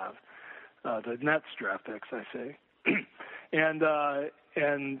Celtics to have. The Nets draft picks, I say, and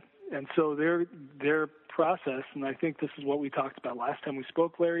so their process, and I think this is what we talked about last time we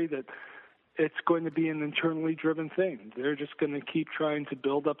spoke, Larry, that it's going to be an internally driven thing. They're just going to keep trying to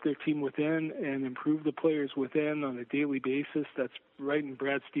build up their team within and improve the players within on a daily basis. That's right in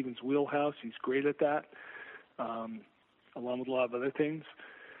Brad Stevens' wheelhouse. He's great at that, along with a lot of other things.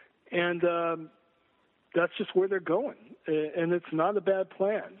 And that's just where they're going. And it's not a bad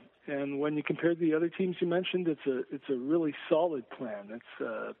plan. And when you compare to the other teams you mentioned, it's a really solid plan. It's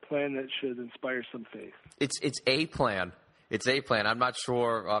a plan that should inspire some faith. It's a plan. It's a plan. I'm not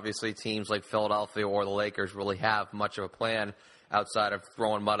sure, obviously, teams like Philadelphia or the Lakers really have much of a plan outside of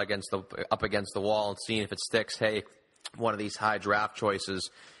throwing mud up against the wall and seeing if it sticks. Hey, one of these high draft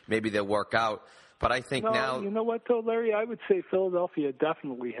choices, maybe they'll work out. But I think now... You know what, though, Larry? I would say Philadelphia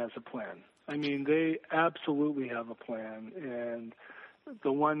definitely has a plan. I mean, they absolutely have a plan. And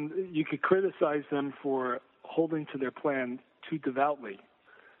the one you could criticize them for holding to their plan too devoutly.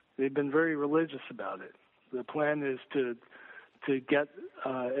 They've been very religious about it. The plan is to get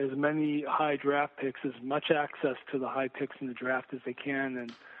as many high draft picks, as much access to the high picks in the draft as they can,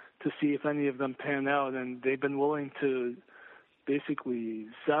 and to see if any of them pan out. And they've been willing to basically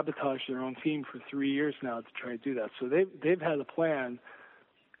sabotage their own team for 3 years now to try to do that. So they've had a plan.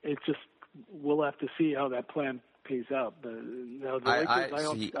 It's just we'll have to see how that plan pays out. But now the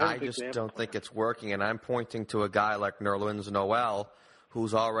Lakers, I just don't think it's working. And I'm pointing to a guy like Nerlens Noel,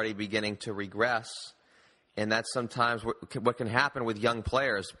 who's already beginning to regress. And that's sometimes what can happen with young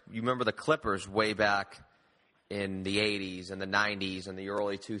players. You remember the Clippers way back in the 80s and the 90s and the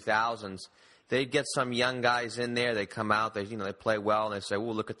early 2000s. They'd get some young guys in there. They come out. They play well, and they say, "Oh,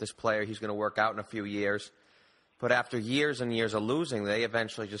 look at this player. He's going to work out in a few years." But after years and years of losing, they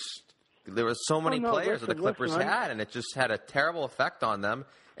eventually there were so many players that the Clippers had, and it just had a terrible effect on them.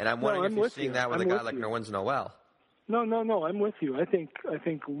 And I'm wondering if you're seeing that with a guy like Nerlens Noel. No, I'm with you. I think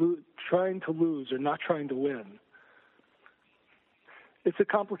trying to lose or not trying to win, it's a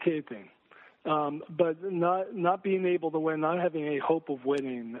complicated thing. But not being able to win, not having a hope of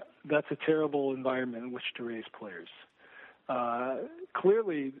winning, that's a terrible environment in which to raise players.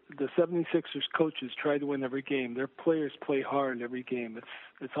 Clearly, the 76ers coaches try to win every game. Their players play hard every game.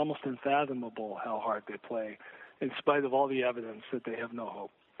 It's almost unfathomable how hard they play, in spite of all the evidence that they have no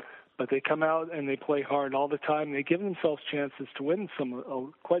hope. But they come out and they play hard all the time. They give themselves chances to win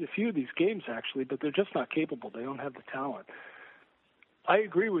quite a few of these games, actually, but they're just not capable. They don't have the talent. I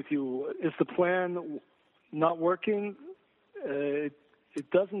agree with you. Is the plan not working? It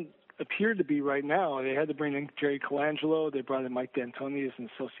doesn't appear to be right now. They had to bring in Jerry Colangelo. They brought in Mike D'Antoni as an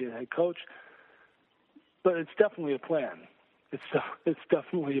associate head coach. But it's definitely a plan. It's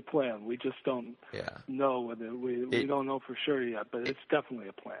definitely a plan. We just don't know whether we don't know for sure yet, but it's definitely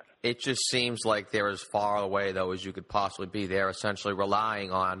a plan. It just seems like they're as far away, though, as you could possibly be. They're essentially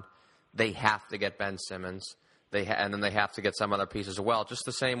relying on they have to get Ben Simmons, and then they have to get some other pieces as well, just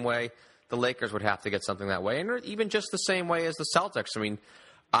the same way the Lakers would have to get something that way, and even just the same way as the Celtics. I mean,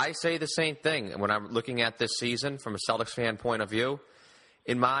 I say the same thing when I'm looking at this season from a Celtics fan point of view.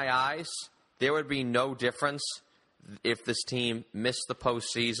 In my eyes, there would be no difference if this team missed the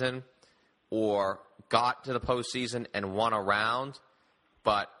postseason or got to the postseason and won a round.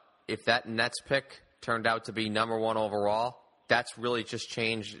 But if that Nets pick turned out to be number one overall, that's really just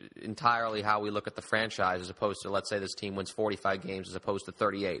changed entirely how we look at the franchise as opposed to, let's say, this team wins 45 games as opposed to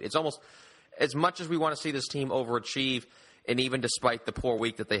 38. It's almost as much as we want to see this team overachieve, and even despite the poor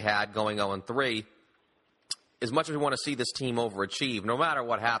week that they had going 0-3, as much as we want to see this team overachieve, no matter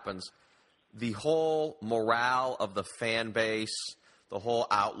what happens, the whole morale of the fan base, the whole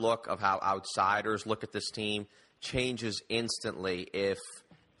outlook of how outsiders look at this team changes instantly if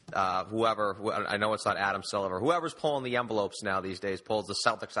whoever, I know it's not Adam Silver, whoever's pulling the envelopes now these days pulls the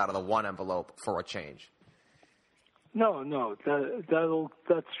Celtics out of the one envelope for a change. No,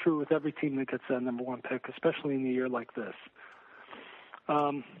 that's true with every team that gets that number one pick, especially in a year like this.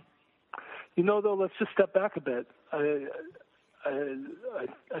 Though, let's just step back a bit.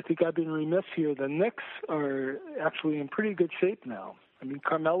 I think I've been remiss here. The Knicks are actually in pretty good shape now. I mean,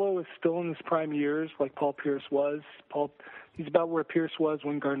 Carmelo is still in his prime years, like Paul Pierce was. He's about where Pierce was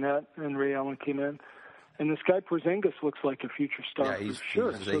when Garnett and Ray Allen came in. And this guy Porzingis looks like a future star for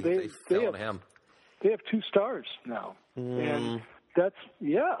sure. So they have two stars now. And that's,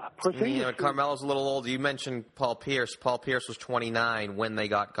 Porzingis. Yeah, Carmelo's a little old. You mentioned Paul Pierce. Paul Pierce was 29 when they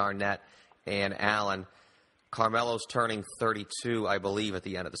got Garnett and Allen. Carmelo's turning 32, I believe, at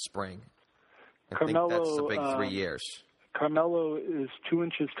the end of the spring. I think that's a big 3 years. Carmelo is 2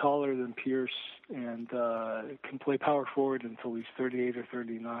 inches taller than Pierce and can play power forward until he's 38 or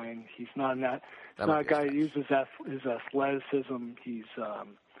 39. He's not a guy who uses his athleticism.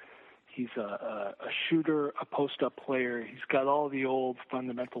 He's a shooter, a post-up player. He's got all the old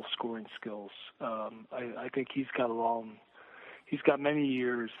fundamental scoring skills. I think he's got a long. He's got many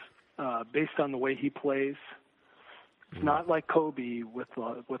years based on the way he plays. It's not like Kobe with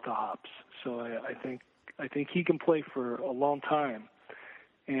the hops. So I think he can play for a long time.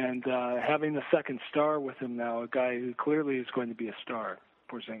 And having the second star with him now, a guy who clearly is going to be a star,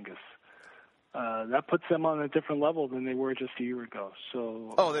 Porzingis. That puts them on a different level than they were just a year ago.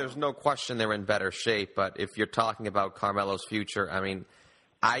 So, there's no question they're in better shape. But if you're talking about Carmelo's future, I mean,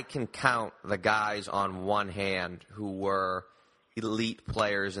 I can count the guys on one hand who were elite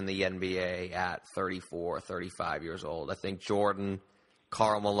players in the NBA at 34, 35 years old. I think Jordan,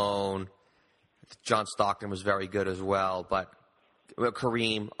 Karl Malone, John Stockton was very good as well, but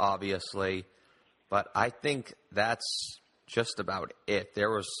Kareem, obviously. But I think that's just about it.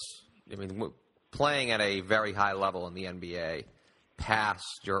 Playing at a very high level in the NBA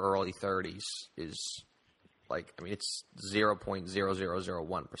past your early 30s is it's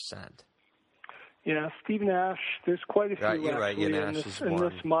 0.0001%. Yeah, Steve Nash. There's quite a few you're right. actually Nash in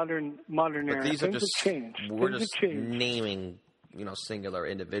this modern era. These are Things just have changed. We're Things just have changed. naming singular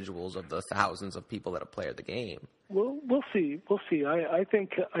individuals of the thousands of people that have played the game. We'll see. I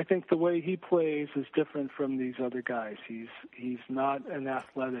think the way he plays is different from these other guys. He's not an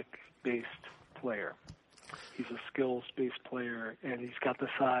athletic-based player. He's a skills-based player, and he's got the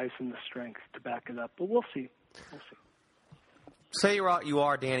size and the strength to back it up. But we'll see. Say you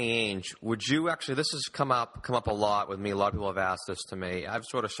are Danny Ainge. Would you actually? This has come up a lot with me. A lot of people have asked this to me. I've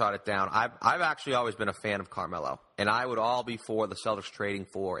sort of shot it down. I've actually always been a fan of Carmelo, and I would all be for the Celtics trading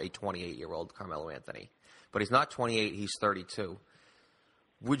for a 28-year-old Carmelo Anthony. But he's not 28; he's 32.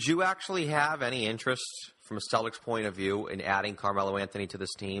 Would you actually have any interest, from a Celtics point of view, in adding Carmelo Anthony to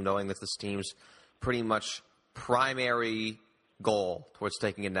this team, knowing that this team's pretty much primary goal towards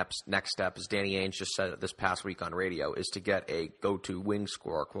taking a next step, as Danny Ainge just said this past week on radio, is to get a go-to wing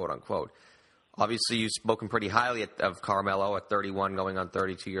scorer, quote-unquote. Obviously, you've spoken pretty highly of Carmelo at 31, going on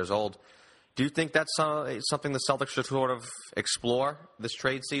 32 years old. Do you think that's something the Celtics should sort of explore this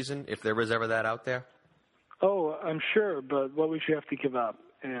trade season, if there is ever that out there? Oh, I'm sure, but what would you have to give up?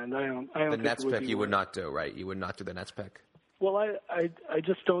 And I don't the think Nets it would pick be you would not do, right? You would not do the Nets pick. Well, I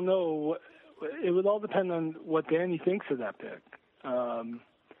just don't know. It would all depend on what Danny thinks of that pick.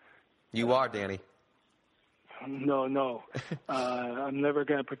 You are, Danny. No. I'm never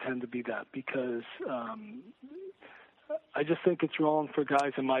going to pretend to be that, because I just think it's wrong for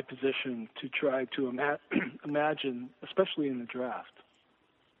guys in my position to try to imagine, especially in the draft,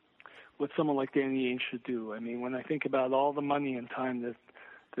 what someone like Danny Ainge should do. I mean, when I think about all the money and time that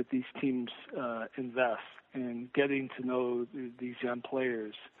these teams invest in getting to know these young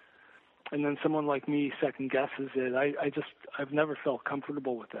players, and then someone like me second guesses it, I've never felt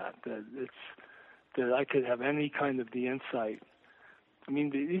comfortable with that I could have any kind of the insight. I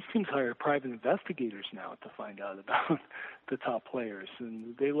mean, these teams hire private investigators now to find out about the top players,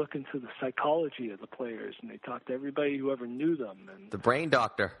 and they look into the psychology of the players, and they talk to everybody who ever knew them. And the brain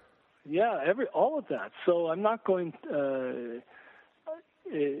doctor. Yeah, all of that. So I'm not going.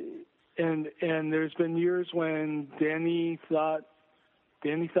 And there's been years when Danny thought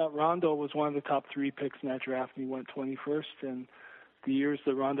Rondo was one of the top 3 picks in that draft, and he went 21st. And the years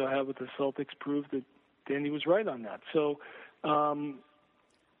that Rondo had with the Celtics proved that Danny was right on that. So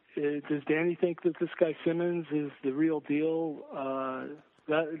does Danny think that this guy Simmons is the real deal?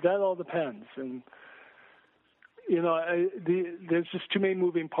 That all depends. And, there's just too many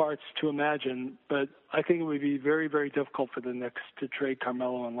moving parts to imagine, but I think it would be very, very difficult for the Knicks to trade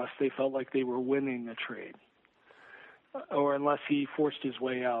Carmelo unless they felt like they were winning the trade, or unless he forced his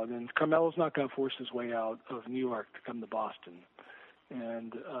way out. And Carmelo's not going to force his way out of New York to come to Boston.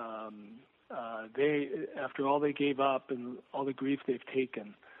 And they, after all they gave up and all the grief they've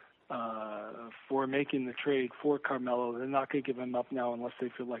taken for making the trade for Carmelo, they're not going to give him up now unless they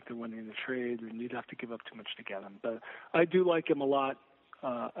feel like they're winning the trade, and you'd have to give up too much to get him. But I do like him a lot,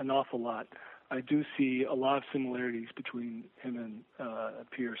 an awful lot. I do see a lot of similarities between him and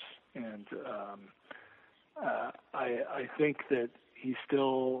Pierce, and I think that he's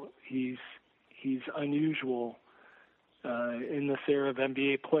unusual in this era of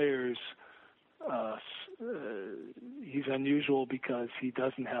NBA players. He's unusual because he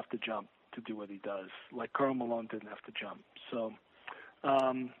doesn't have to jump to do what he does, like Karl Malone didn't have to jump. So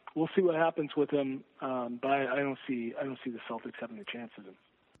we'll see what happens with him, but I don't see the Celtics having a chance of him.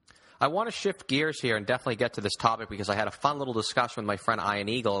 I want to shift gears here and definitely get to this topic because I had a fun little discussion with my friend Ian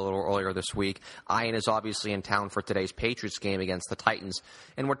Eagle a little earlier this week. Ian is obviously in town for today's Patriots game against the Titans.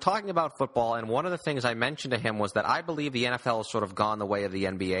 And we're talking about football, and one of the things I mentioned to him was that I believe the NFL has sort of gone the way of the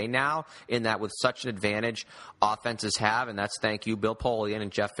NBA now, in that with such an advantage offenses have, and that's thank you, Bill Polian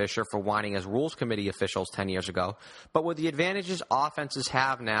and Jeff Fisher, for whining as rules committee officials 10 years ago. But with the advantages offenses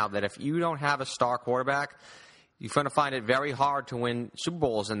have now, that if you don't have a star quarterback, you're going to find it very hard to win Super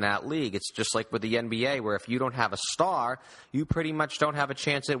Bowls in that league. It's just like with the NBA, where if you don't have a star, you pretty much don't have a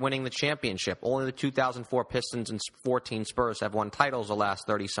chance at winning the championship. Only the 2004 Pistons and 14 Spurs have won titles the last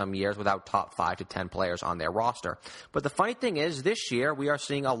 30-some years without top 5 to 10 players on their roster. But the funny thing is, this year we are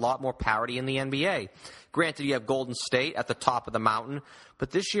seeing a lot more parity in the NBA. Granted, you have Golden State at the top of the mountain,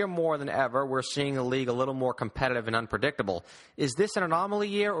 but this year more than ever, we're seeing the league a little more competitive and unpredictable. Is this an anomaly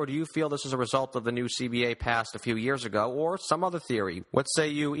year, or do you feel this is a result of the new CBA passed a few years ago, or some other theory? What say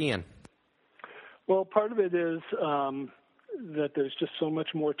you, Ian? Well, part of it is that there's just so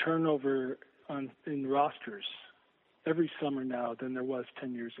much more turnover in rosters every summer now than there was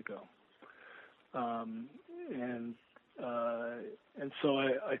 10 years ago. And so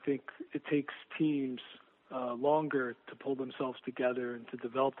I think it takes teams longer to pull themselves together and to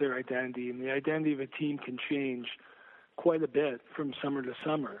develop their identity. And the identity of a team can change quite a bit from summer to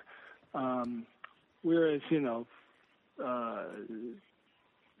summer. Whereas, even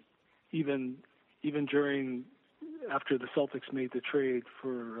during, after the Celtics made the trade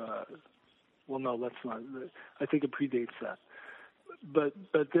for, let's not. I think it predates that. But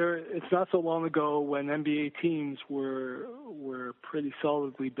it's not so long ago when NBA teams were pretty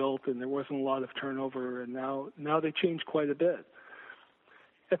solidly built and there wasn't a lot of turnover, and now they change quite a bit.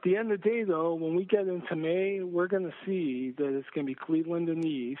 At the end of the day, though, when we get into May, we're going to see that it's going to be Cleveland in the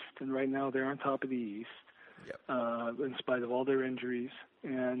East, and right now they're on top of the East, in spite of all their injuries.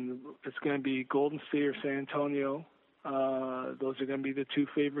 And it's going to be Golden State or San Antonio. Those are going to be the two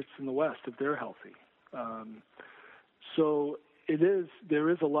favorites in the West if they're healthy. So there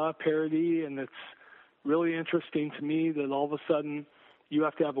is a lot of parity, and it's really interesting to me that all of a sudden you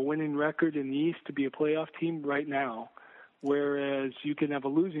have to have a winning record in the East to be a playoff team right now, whereas you can have a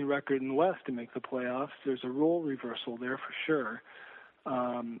losing record in the West to make the playoffs. There's a role reversal there for sure.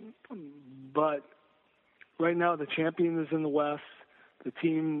 But right now the champion is in the West. The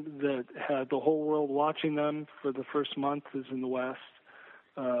team that had the whole world watching them for the first month is in the West.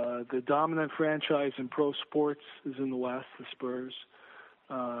 The dominant franchise in pro sports is in the West, the Spurs.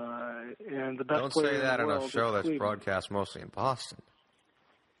 And the best player in the world. Don't say that on a show that's broadcast mostly in Boston.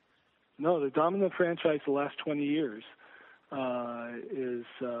 No, the dominant franchise the last 20 years is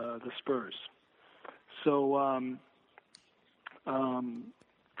the Spurs. So,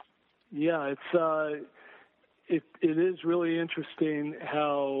 it is really interesting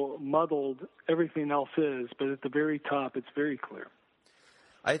how muddled everything else is, but at the very top, it's very clear.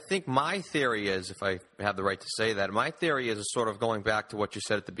 I think my theory is, if I have the right to say that, my theory is sort of going back to what you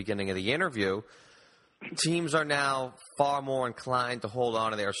said at the beginning of the interview. Teams are now far more inclined to hold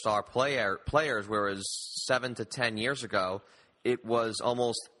on to their star players, whereas 7 to 10 years ago, it was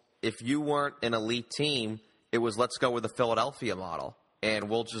almost, if you weren't an elite team, it was let's go with the Philadelphia model, and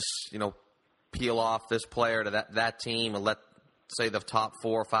we'll just, peel off this player to that team and let, say, the top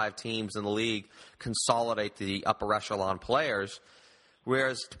 4 or 5 teams in the league consolidate the upper echelon players.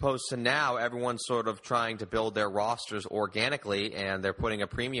 Whereas opposed to now, everyone's sort of trying to build their rosters organically, and they're putting a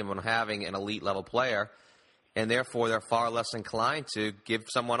premium on having an elite-level player, and therefore they're far less inclined to give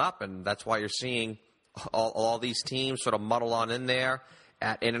someone up. And that's why you're seeing all these teams sort of muddle on in there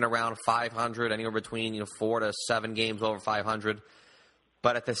in and around 500, anywhere between 4 to 7 games over 500.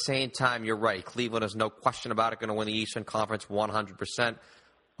 But at the same time, you're right. Cleveland is no question about it going to win the Eastern Conference 100%,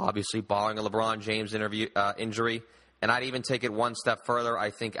 obviously barring a LeBron James injury. And I'd even take it one step further. I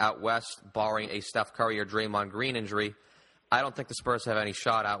think out west, barring a Steph Curry or Draymond Green injury, I don't think the Spurs have any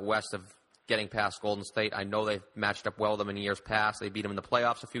shot out west of getting past Golden State. I know they've matched up well with them in years past. They beat them in the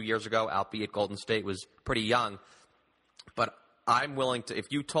playoffs a few years ago, albeit Golden State was pretty young. But I'm willing to,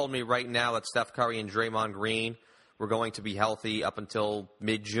 if you told me right now that Steph Curry and Draymond Green were going to be healthy up until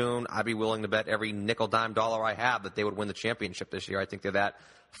mid-June, I'd be willing to bet every nickel, dime, dollar I have that they would win the championship this year. I think they're that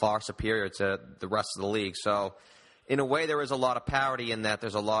far superior to the rest of the league. So in a way, there is a lot of parity in that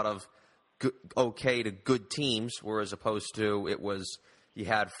there's a lot of okay to good teams, whereas opposed to it was you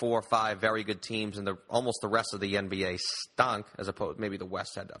had 4 or 5 very good teams and almost the rest of the NBA stunk, as opposed maybe the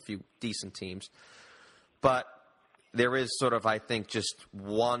West had a few decent teams. But there is sort of, I think, just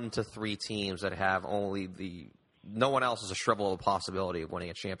 1 to 3 teams that have no one else has a shrivel of a possibility of winning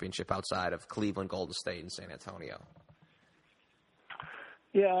a championship outside of Cleveland, Golden State, and San Antonio.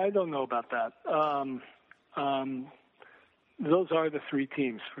 Yeah, I don't know about that. Those are the three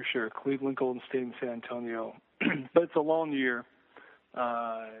teams for sure: Cleveland, Golden State, and San Antonio. But it's a long year.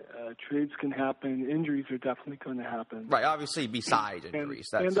 Trades can happen. Injuries are definitely going to happen. Right. Obviously, besides injuries.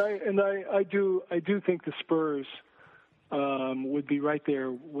 I do think the Spurs would be right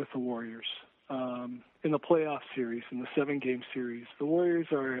there with the Warriors in the playoff series, in the 7-game series. The Warriors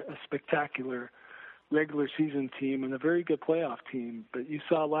are a spectacular regular season team and a very good playoff team. But you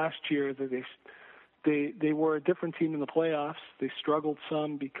saw last year that they were a different team in the playoffs. They struggled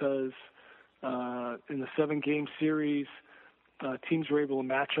some because in the 7-game series, teams were able to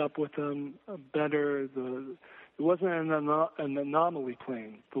match up with them better. It wasn't an anomaly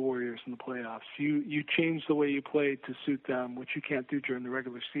playing the Warriors in the playoffs. You changed the way you played to suit them, which you can't do during the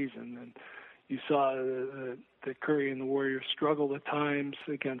regular season. And you saw that Curry and the Warriors struggled at times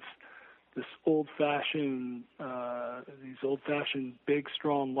against these old-fashioned big,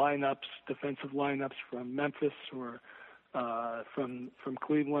 strong lineups, defensive lineups from Memphis or from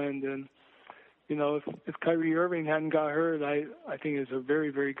Cleveland. And if Kyrie Irving hadn't got hurt, I think there's a very,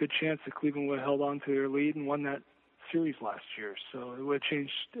 very good chance that Cleveland would have held on to their lead and won that series last year. So it would have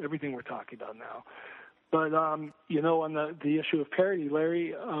changed everything we're talking about now. But, on the issue of parity,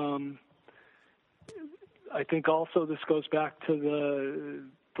 Larry, I think also this goes back to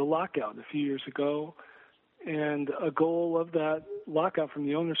the lockout a few years ago. And a goal of that lockout from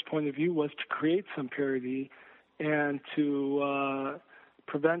the owner's point of view was to create some parity and to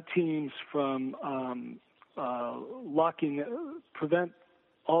prevent teams from prevent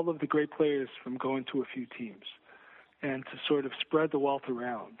all of the great players from going to a few teams, and to sort of spread the wealth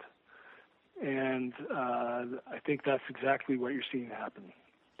around. And I think that's exactly what you're seeing happen,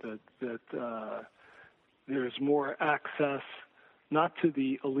 that there's more access, not to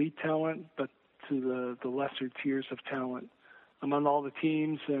the elite talent, but to the lesser tiers of talent among all the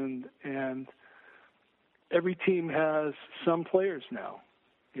teams, and every team has some players now.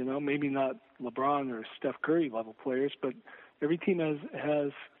 Maybe not LeBron or Steph Curry level players, but every team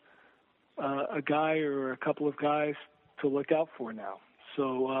has a guy or a couple of guys to look out for now.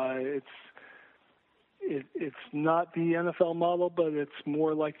 So it's not the NFL model, but it's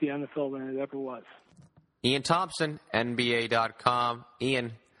more like the NFL than it ever was. Ian Thompson, NBA.com.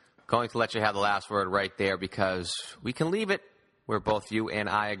 Ian, going to let you have the last word right there because we can leave it where both you and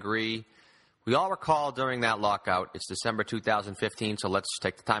I agree. We all recall during that lockout, it's December 2015, so let's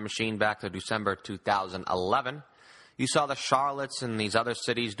take the time machine back to December 2011. You saw the Charlottes and these other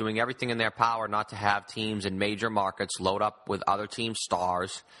cities doing everything in their power not to have teams in major markets load up with other team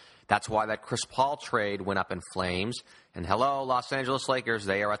stars. That's why that Chris Paul trade went up in flames. And hello, Los Angeles Lakers,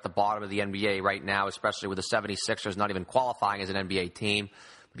 they are at the bottom of the NBA right now, especially with the 76ers not even qualifying as an NBA team.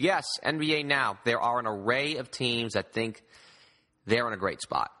 But yes, NBA now, there are an array of teams that think they're in a great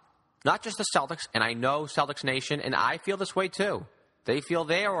spot. Not just the Celtics, and I know Celtics Nation, and I feel this way too. They feel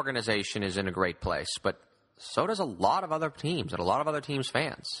their organization is in a great place, but so does a lot of other teams and a lot of other teams'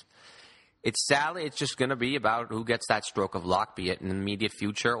 fans. It's just going to be about who gets that stroke of luck, be it in the immediate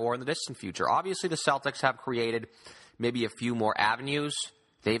future or in the distant future. Obviously, the Celtics have created maybe a few more avenues.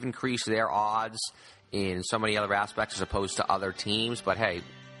 They've increased their odds in so many other aspects as opposed to other teams. But, hey,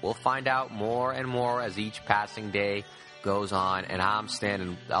 we'll find out more and more as each passing day goes on. And I'm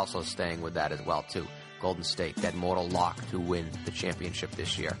also staying with that as well, too. Golden State, that mortal lock to win the championship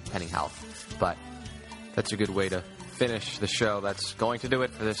this year, pending health. But that's a good way to finish the show. That's going to do it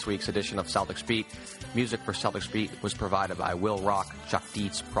for this week's edition of Celtics Beat. Music for Celtics Beat was provided by Will Rock, Chuck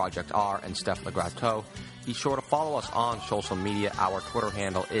Dietz, Project R, and Steph Legrateau. Be sure to follow us on social media. Our Twitter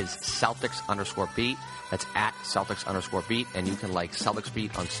handle is Celtics_Beat. That's at Celtics_Beat. And you can like Celtics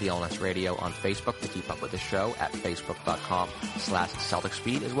Beat on CLNS Radio on Facebook to keep up with the show at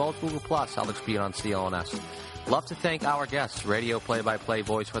Facebook.com/CelticsBeat, as well as Google+, Celtics Beat on CLNS. Love to thank our guests, radio play-by-play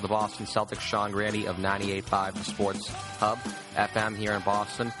voice for the Boston Celtics, Sean Grande of 98.5 The Sports Hub FM here in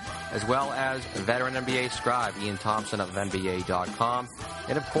Boston, as well as veteran NBA scribe Ian Thompson of NBA.com,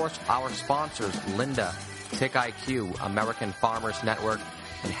 and of course our sponsors, Linda, Tick IQ, American Farmers Network,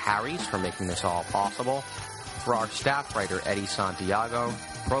 and Harry's for making this all possible. For our staff writer, Eddie Santiago,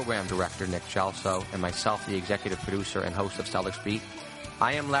 program director, Nick Gelso, and myself, the executive producer and host of Celtics Beat,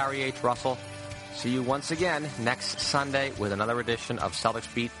 I am Larry H. Russell. See you once again next Sunday with another edition of Celtics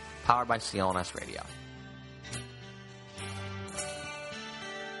Beat, powered by CLNS Radio.